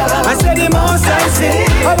above, I said the most I see.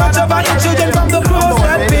 I watch over your children from the close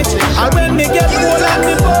that bitch. And when me get old and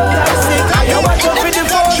me both I sick, I watch up with the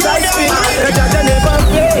force I speak. The judge never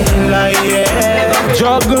fail, like yeah.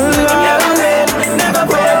 Juggle never fail, judge never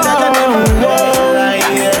fail, like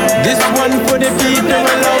yeah. This one for the people I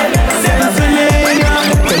love.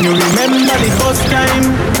 Can you remember the first time?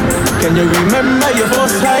 Can you remember your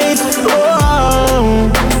first night? Oh,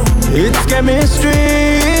 it's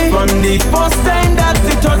chemistry. From the first time that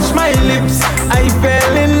you touched my lips, I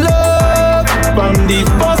fell in love. From the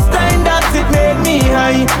first time that it made me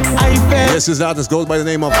high, I fell Yes, this artist goes by the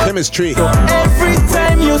name of Chemistry. So every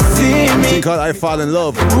time you see me, think called I Fall in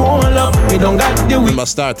Love. Roll up, we don't got the weed. Remember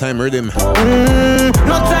Start Time Rhythm. No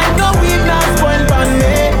time, no weed, not spoil for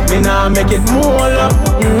me. Me now make it more up.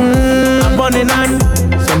 I'm burning on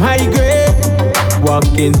some high grade.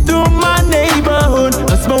 Walking through my neighborhood,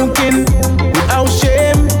 I'm smoking without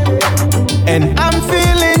shame. And I'm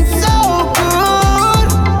feeling so good,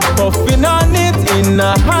 puffing on it in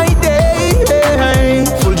a high day.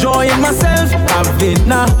 Full joy in myself, having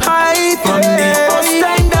a high day. From the first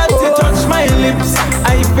time that you touched my lips,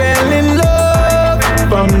 I fell in love.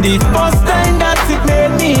 From the first time that it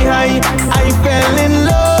made me high, I fell in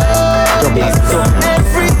love. So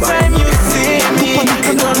every time you see me,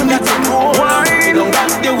 you don't got to go wine, you don't got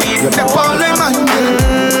the weed. You're the parliament.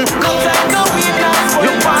 No time, no weed, that's what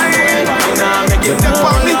you wine. You know, make it the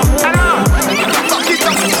parliament. Tuck it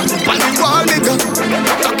up, on the wall, nigga.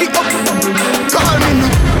 Tuck it up, call me now.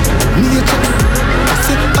 Nature, I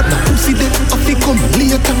said, at the pussy there, I think come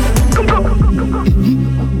later.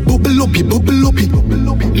 Bubble uppy, bubble uppy.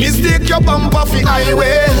 Mistake your bumper for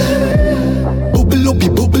highway. Bubble uppy,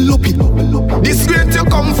 bubble uppy. Disgrace your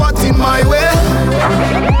comfort in my way.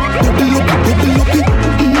 Bubble uppy, bubble uppy.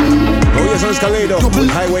 Oh yes, on Escalado,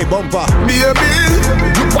 highway bumper. Baby,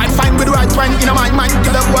 you quite fine with the right wine in my mind.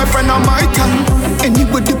 Kill a boyfriend on my time.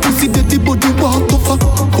 Anyway, the pussy that the body walk over.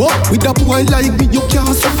 Fuck with a boy like me, you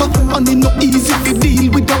can't suffer. And it not easy to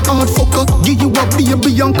deal with a hard fucker. Give you a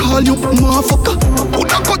baby and call you motherfucker.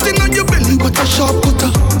 Put a cut in on your belly with a sharp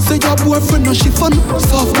cutter. Say your boyfriend no chiffon,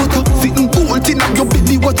 soft butter. Sitting bolt in on your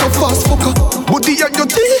belly, what a fast fucker. Body on your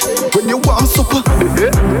teeth when you want supper.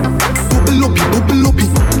 Bubble uppy, bubble uppy.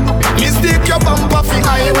 Mistake your bumper for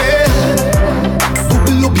highway.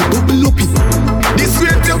 Bubble uppy, bubble uppy.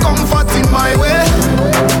 Disgrace your comfort in my way.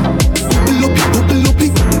 Bubble uppy, bubble uppy.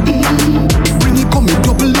 Bring it, come and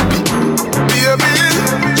double uppy. Baby,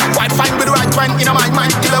 quite fine with the right wine in my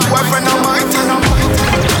mind. Kill a boyfriend on my time.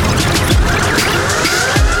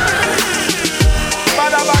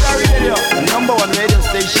 Badda Radio, number one radio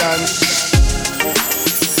station.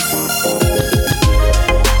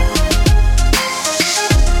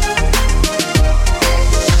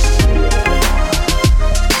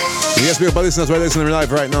 Yes, we have listeners who are listening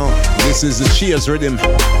live right now. This is the Cheers Rhythm,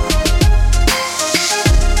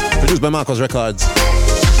 produced by Marcos Records.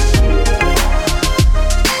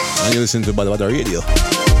 And you listen to Badda Radio.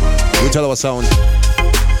 We tell our sound.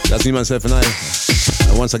 That's me, myself, and I.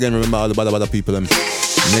 And once again, remember all the Badda people.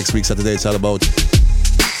 Next week, Saturday, it's all about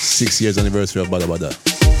 6 years anniversary of Badda.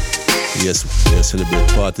 Yes, we're celebrate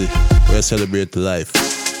party. We're celebrate life.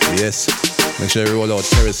 Yes. Make sure you roll out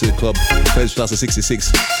Terrace Club, Pledge Class of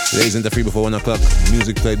 66. Ladies in the free before 1 o'clock.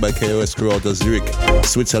 Music played by KOS crew out of Zurich,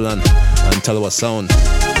 Switzerland, and Talawa Sound.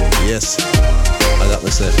 Yes, I got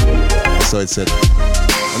myself. So it said.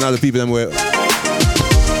 And all the people them were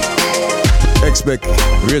expect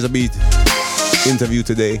Razor Beat interview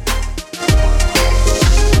today.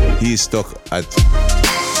 He's stuck at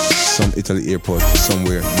some Italy airport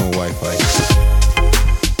somewhere, no Wi-Fi,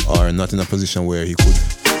 or not in a position where he could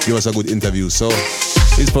give us a good interview, so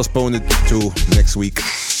it's postponed to next week.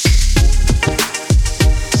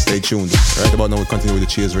 Stay tuned. Right about now we continue with the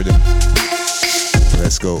Cheers Rhythm.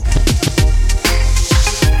 Let's go.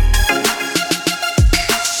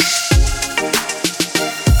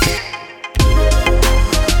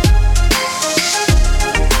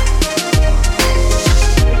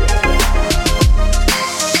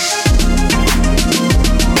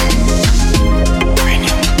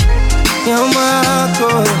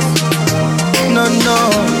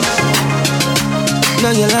 No,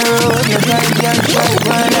 you're like road, you're right, you're right,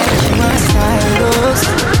 why like you my styles?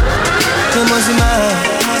 You must be mine.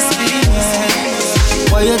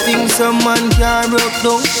 Why you think some man can't broke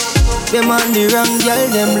down? Them on the wrong girl,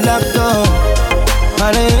 them locked down.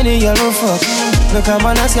 And any girl will fuck. Look a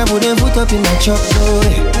man ask you put them foot up in my truck,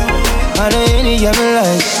 boy. And any girl will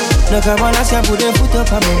like. Look a man ask you put them foot up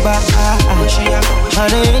on my back.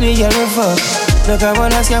 And any girl will fuck. Look a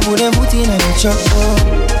man ask you put them foot in my truck,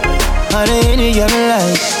 boy. And any girl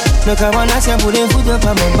like. Look I wanna see put them foot up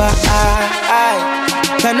on my back.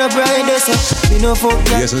 Can no bride this up. Me no fuck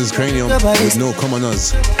girl. Yes, this is Cranium with no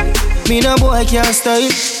commoners. Me no boy can't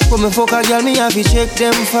style. But me fuck a girl, me have to check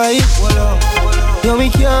them fight. Yo,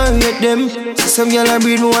 me can't rate them. Some girl I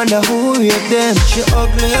breed, me wonder who rate them. She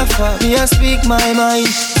ugly as fuck. Me a speak my mind.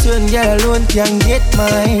 Certain girl alone can get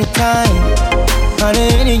my time. And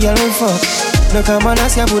any girl we fuck. Look a man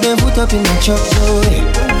ask you put them foot up in the truck, boy.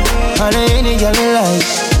 And any girl me like.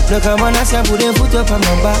 Look a man ask you put them foot up on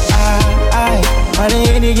my back. And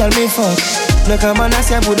any girl me fuck. Look a man ask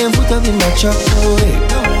you put them foot up in my truck,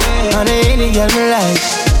 boy. And any girl me like.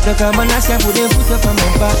 Look at my ass, put them foot up on my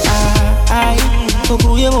back. Fuck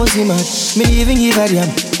who you must be mad. Me even give a damn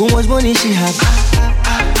who much money she have.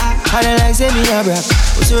 And I like say me a brag.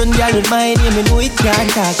 But certain girl with my name, me know it can't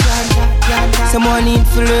talk. Someone need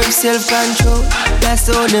to learn self-control. That's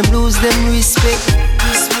how them lose them respect.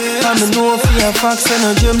 And me know for your fox and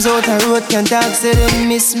no germs out the road can talk, say them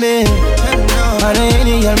miss me. And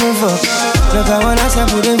any girl me fuck. Look at one ass,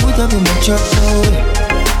 put them foot up in my truck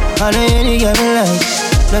now. And any girl me like.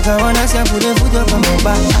 Look at one ass, put them foot up on my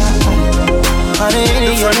back. And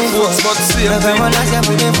any girl me fuck. Look at one ass,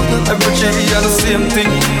 put them foot up on my back. Every day you the same thing.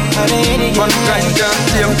 And any girl me like.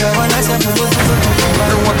 Look at one ass, put them foot up on my back.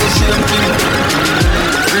 They want the same thing.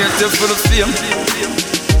 Creative for the fame.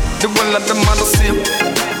 The one of them are the same.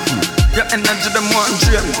 Your energy them want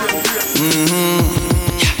dream.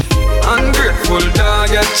 Ungrateful dog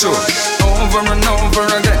get choked over and over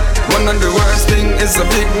again. One of the worst thing is a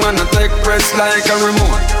big man that take press like a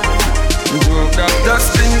remote. Joke that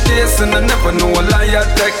just in case and I never know a liar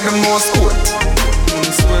take the most court.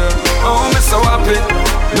 I swear, oh me so happy.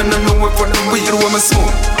 Me no know if for the weed when me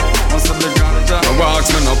smoke. I walk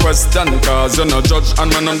me no question cause you no judge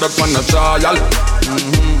and me under on a trial.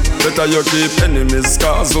 Better you keep enemies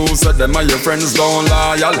cause who said them are your friends don't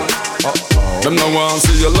loyal. Them no want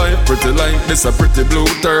see your life pretty like this a pretty blue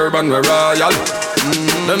turban we royal.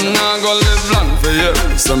 Them nah go live long for you,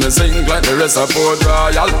 so me sing like the rest of Port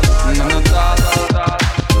Royal.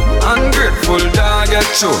 Ungrateful dog get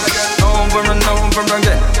choked over and over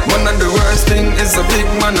again. One of the worst thing is a big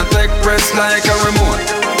man that take press like a remote.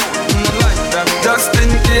 Just in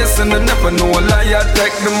case and I never know a liar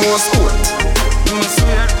take the most court. I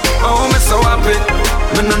swear, oh me so happy.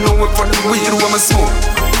 Me no know if for the weed when me smoke.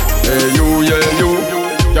 Hey you, yeah you.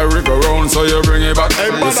 Carry go round so you bring it back.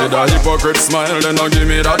 You see the hypocrite smile, then don't give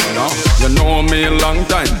me that. You know me a long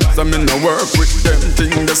time, so me no work with them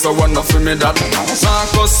things. That's the one for me that.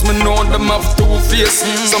 Cause me know them have two face.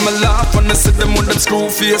 So me laugh when I see them with them screw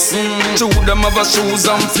face. Two them have a shoes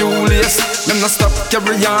and few lace. Them no stop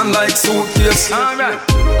carry on like suitcase.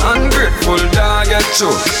 Ungrateful dog get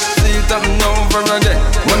choked. See it up over again.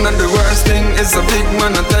 One of the worst thing is a big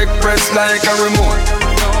man that take press like a remote.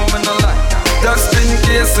 No me no like. Just in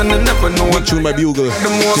case and I never know what tune by Bugle,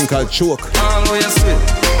 thing called Choke. Always sweet,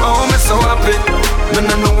 oh me so happy. Me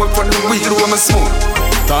no know if for the weed when me smoke.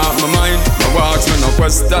 Talk my mind, my walks me no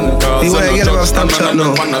question. Cause you wanna get him on Snapchat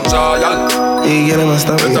now? You get him on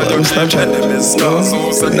Snapchat? No?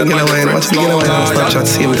 You get away and watch me get away on Snapchat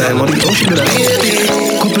same time. Don't you do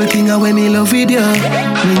that? Couple things when me love video.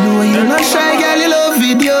 Me know you not shy girl, you love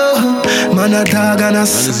video. Man a dog and a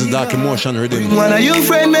this is Dark Emotion rhythm. One of you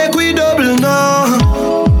friend make we double now.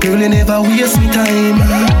 Girl you never waste me time.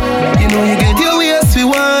 You know you get your waist we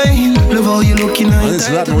wine. Love how you looking like and it's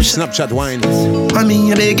a lot more Snapchat wine. I mean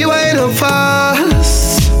you beg you wine up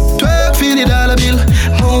fast. Twerk for the dollar bill.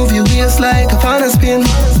 Move your waist like a fan spin.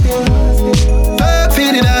 Twerk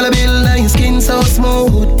for the dollar bill. And your skin so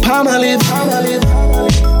smooth. Palmolive.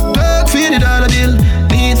 Twerk for the dollar bill.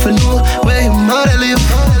 Need for know where your mother live.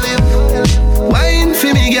 Wine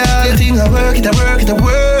for me, girl. You think I work it, I work it, I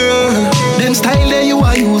work. Them style that you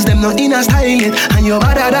are use, them not in a style yet. And you're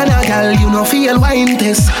better than a girl, you no feel wine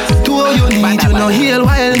test. To all you need, you no heal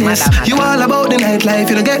wildness. You all about the nightlife,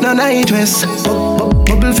 you don't get no night rest.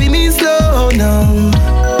 Bubble for me slow now.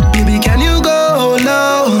 Baby, can you go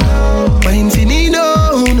low? Wine for me,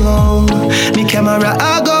 no. Me camera,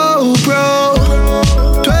 I go pro.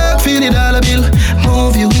 Twerk for the dollar bill.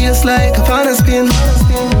 Move your waist like a fan spin.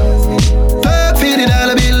 For the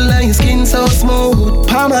dollar bill and your skin so smooth.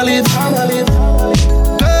 Palmolive.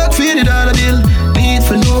 Twerk for the dollar bill. Need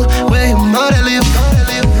for know where your mother live.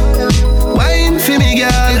 Wine for me,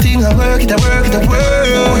 girl. You think I work it, I work it, I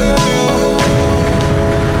work.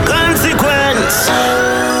 Consequence.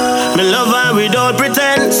 Me love her without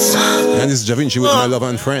pretense. And this is Da Vinci with my love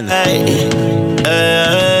and friend. Hey.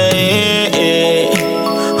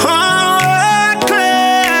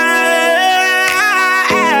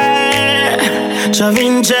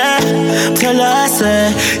 Vinci, tell her,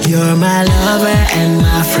 say, you're my lover and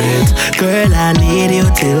my friend. Girl, I need you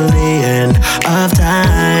till the end of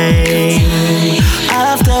time.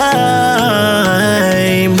 Of time.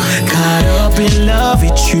 Caught up in love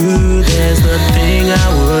with you. There's nothing I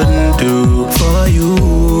wouldn't do for you.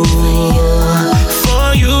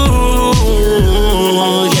 For you.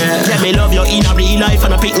 Yeah, me love you in a real life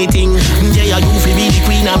and a picnic thing. Yeah, you fi be the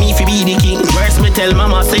queen and me fi be the king. Words me tell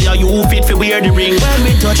mama say you fit for wear the ring. When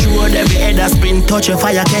we touch road, every head a spin. Touch your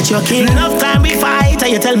fire, catch your king. Enough time we fight,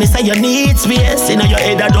 and you tell me say you need space. In your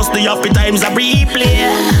head, I just the happy times a replay.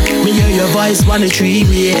 Me hear your voice on the tree,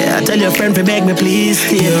 I tell your friend to beg me please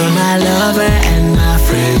stay. You're my lover and my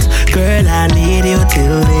friend. Girl, I need you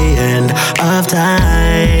till the end of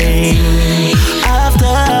time. Of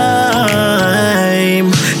time.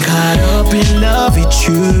 Caught up in love with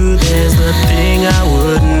you. There's nothing I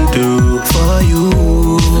wouldn't do for you.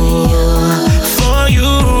 For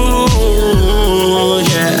you.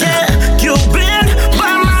 Yeah. You've been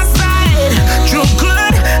by my side through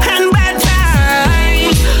good and bad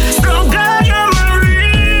times. So girl, you're my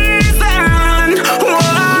reason.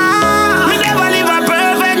 Whoa. Me never live a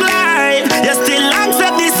perfect life. You still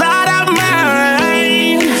accept this heart of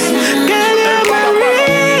mine. Girl, you're my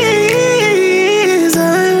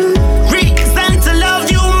reason. Reason to love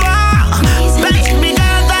you more. Baby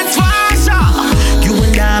girl, that's for sure. You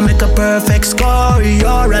and I make a perfect score.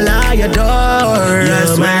 You're a liar.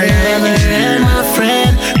 Yes, my lover and my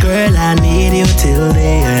friend. Girl, I need you till the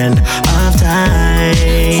end of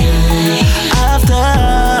time. Of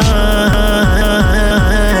time.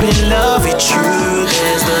 In love with you,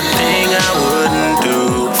 there's nothing I wouldn't do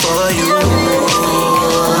for you.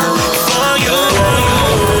 For you.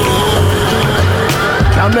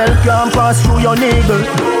 Camel can't pass through your niggle.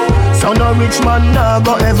 Son of rich man nah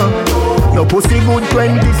go ever. Your pussy good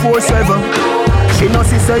 24/7. She no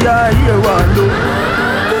see say ya here one do.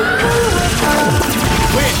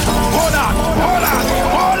 Wait, hold on.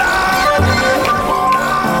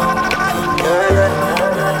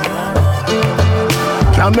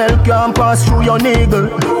 Camel can't pass through your niggle.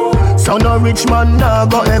 Son of rich man nah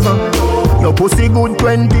go ever. Your pussy good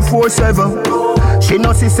 24/7. She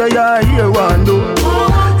no see say ya here one do.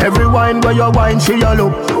 Every wine where you wine she a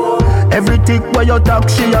look. Every tick where you talk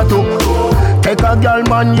she a took. Take a girl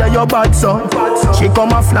man, yeah, you bad so. She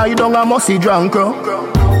come a fly down a musty drunk.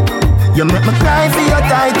 You make me cry for your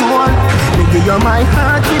tight one. Me give you my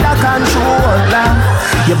heart with a controller.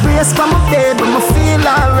 You brace for my bed but me feel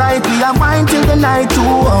alright. We are wine till the night too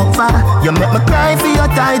over. You make me cry for your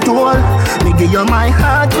tight one. Me give you my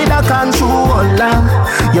heart with a controller.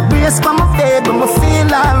 You brace for my bed but me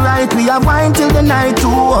feel alright. We are wine till the night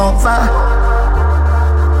too over.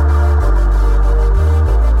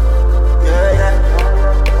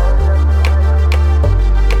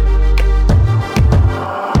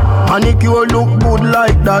 Manicure look good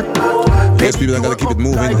like that. Yes, people, I gotta keep it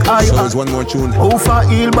moving. So there's one more tune. Over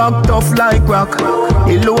heel back tough like rock.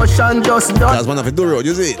 The lotion just done. That's one of the do road,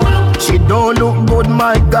 you see? She don't look good,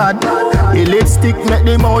 my God. The lipstick make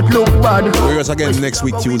the mouth look bad. We're us again next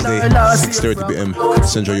week, Tuesday, 6:30 p.m.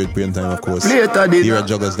 Central European time, of course. Later, here at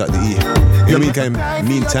Juggles.de. In the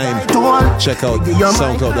meantime, check out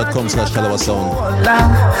soundcloud.com/KalawaSound.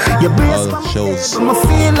 All shows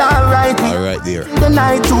are right there. The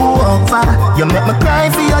night too over. You make me cry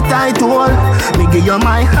for your tight hole. Me give you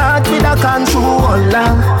my heart with a controller.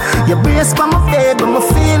 You brace for my bed but me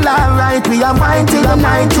feel alright. We are wine till the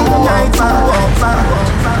night too over.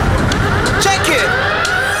 Check it.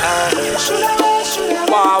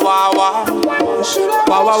 Wah wah wah.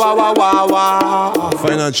 Wah wah wah wah wah wah.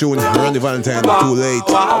 Final tune, Randy Valentine, Too Late.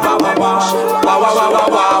 Wah wah wah wah wah wah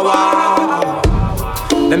wah wah.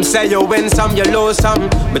 Them say you win some, you lose some.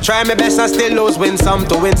 But try my best and still lose, win some.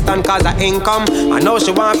 To Winston cause of income. I know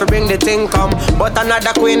she want to bring the thing come, but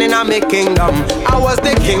another queen in a me kingdom. I was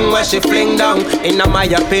the king where she fling down. In my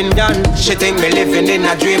opinion, she think me living in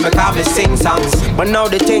a dream because me sing songs. But now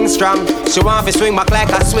the thing's strong. She want to swing back like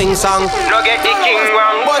a swing song. No get the king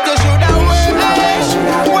wrong, but you should have waited.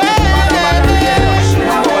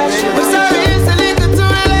 But sorry, it's a little too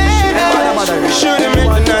late. Should've made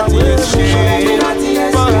the naughtiest shit.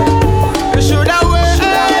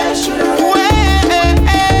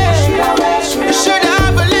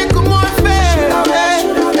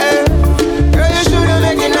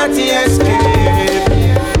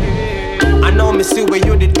 Me see what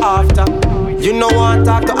you did after. You know want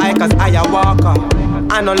talk to I cause I a walker.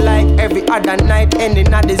 I don't like every other night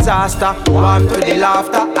ending a disaster. Warm to the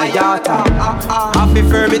laughter, I yata. I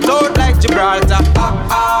prefer me out like Gibraltar.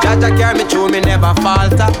 Jaja carry me through, me never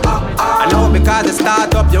falter. I know because it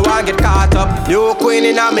start up, you want get caught up. You queen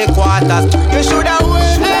in a me quarters. You shoulda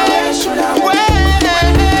waited.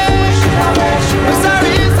 I'm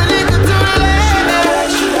sorry, it's a little too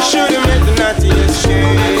late. Shoulda made the naughtiest shit.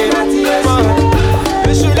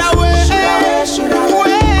 You shoulda waited.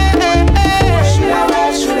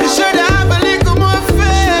 You shoulda have a little more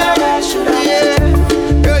faith. Yeah,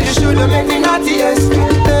 girl, you shoulda make the naughtiest.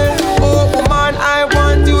 Oh woman, I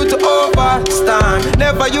want you to overstand.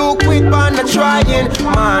 Whenever you quit on the trying,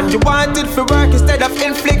 man, you want it for work instead of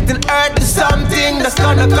inflicting hurt to something that's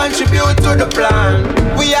gonna contribute to the plan.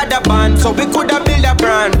 We had a band, so we could have built a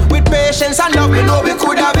brand. With patience and love, we know we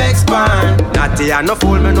could have expand. Not here, no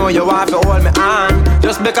fool, me know you want to hold me hand.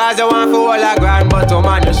 Just because you want to hold a grand, but oh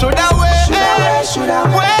man, you should have waited.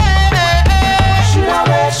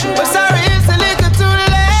 But sorry, it's a little too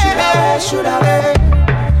late.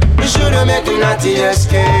 You should have made the naughty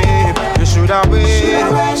escape. You should have waited.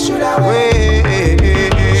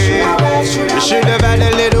 You should have had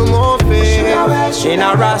a little more faith in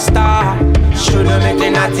a Rasta. Should have made the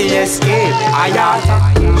naughty escape.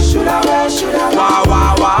 Should have wow,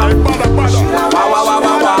 wow, wow. Wow, wow,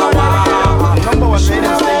 wow, wow, wow. Number one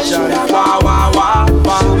radio station. Wow, wow, wow,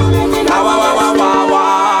 wow. Wow, wow, wow, wow,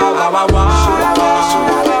 wow, wow, wow.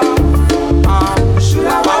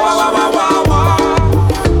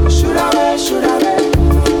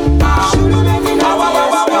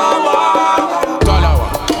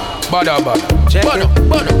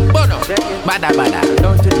 Badda.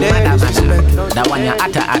 That one ya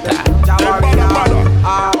atta.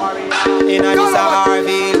 In a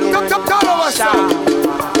disarvey. Come Talawa sound.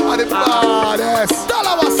 On the baddest.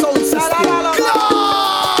 Talawa sound system.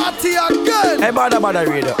 Clarty again. Hey, Badda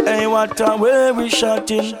radio. Hey, what time where we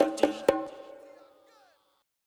shutting?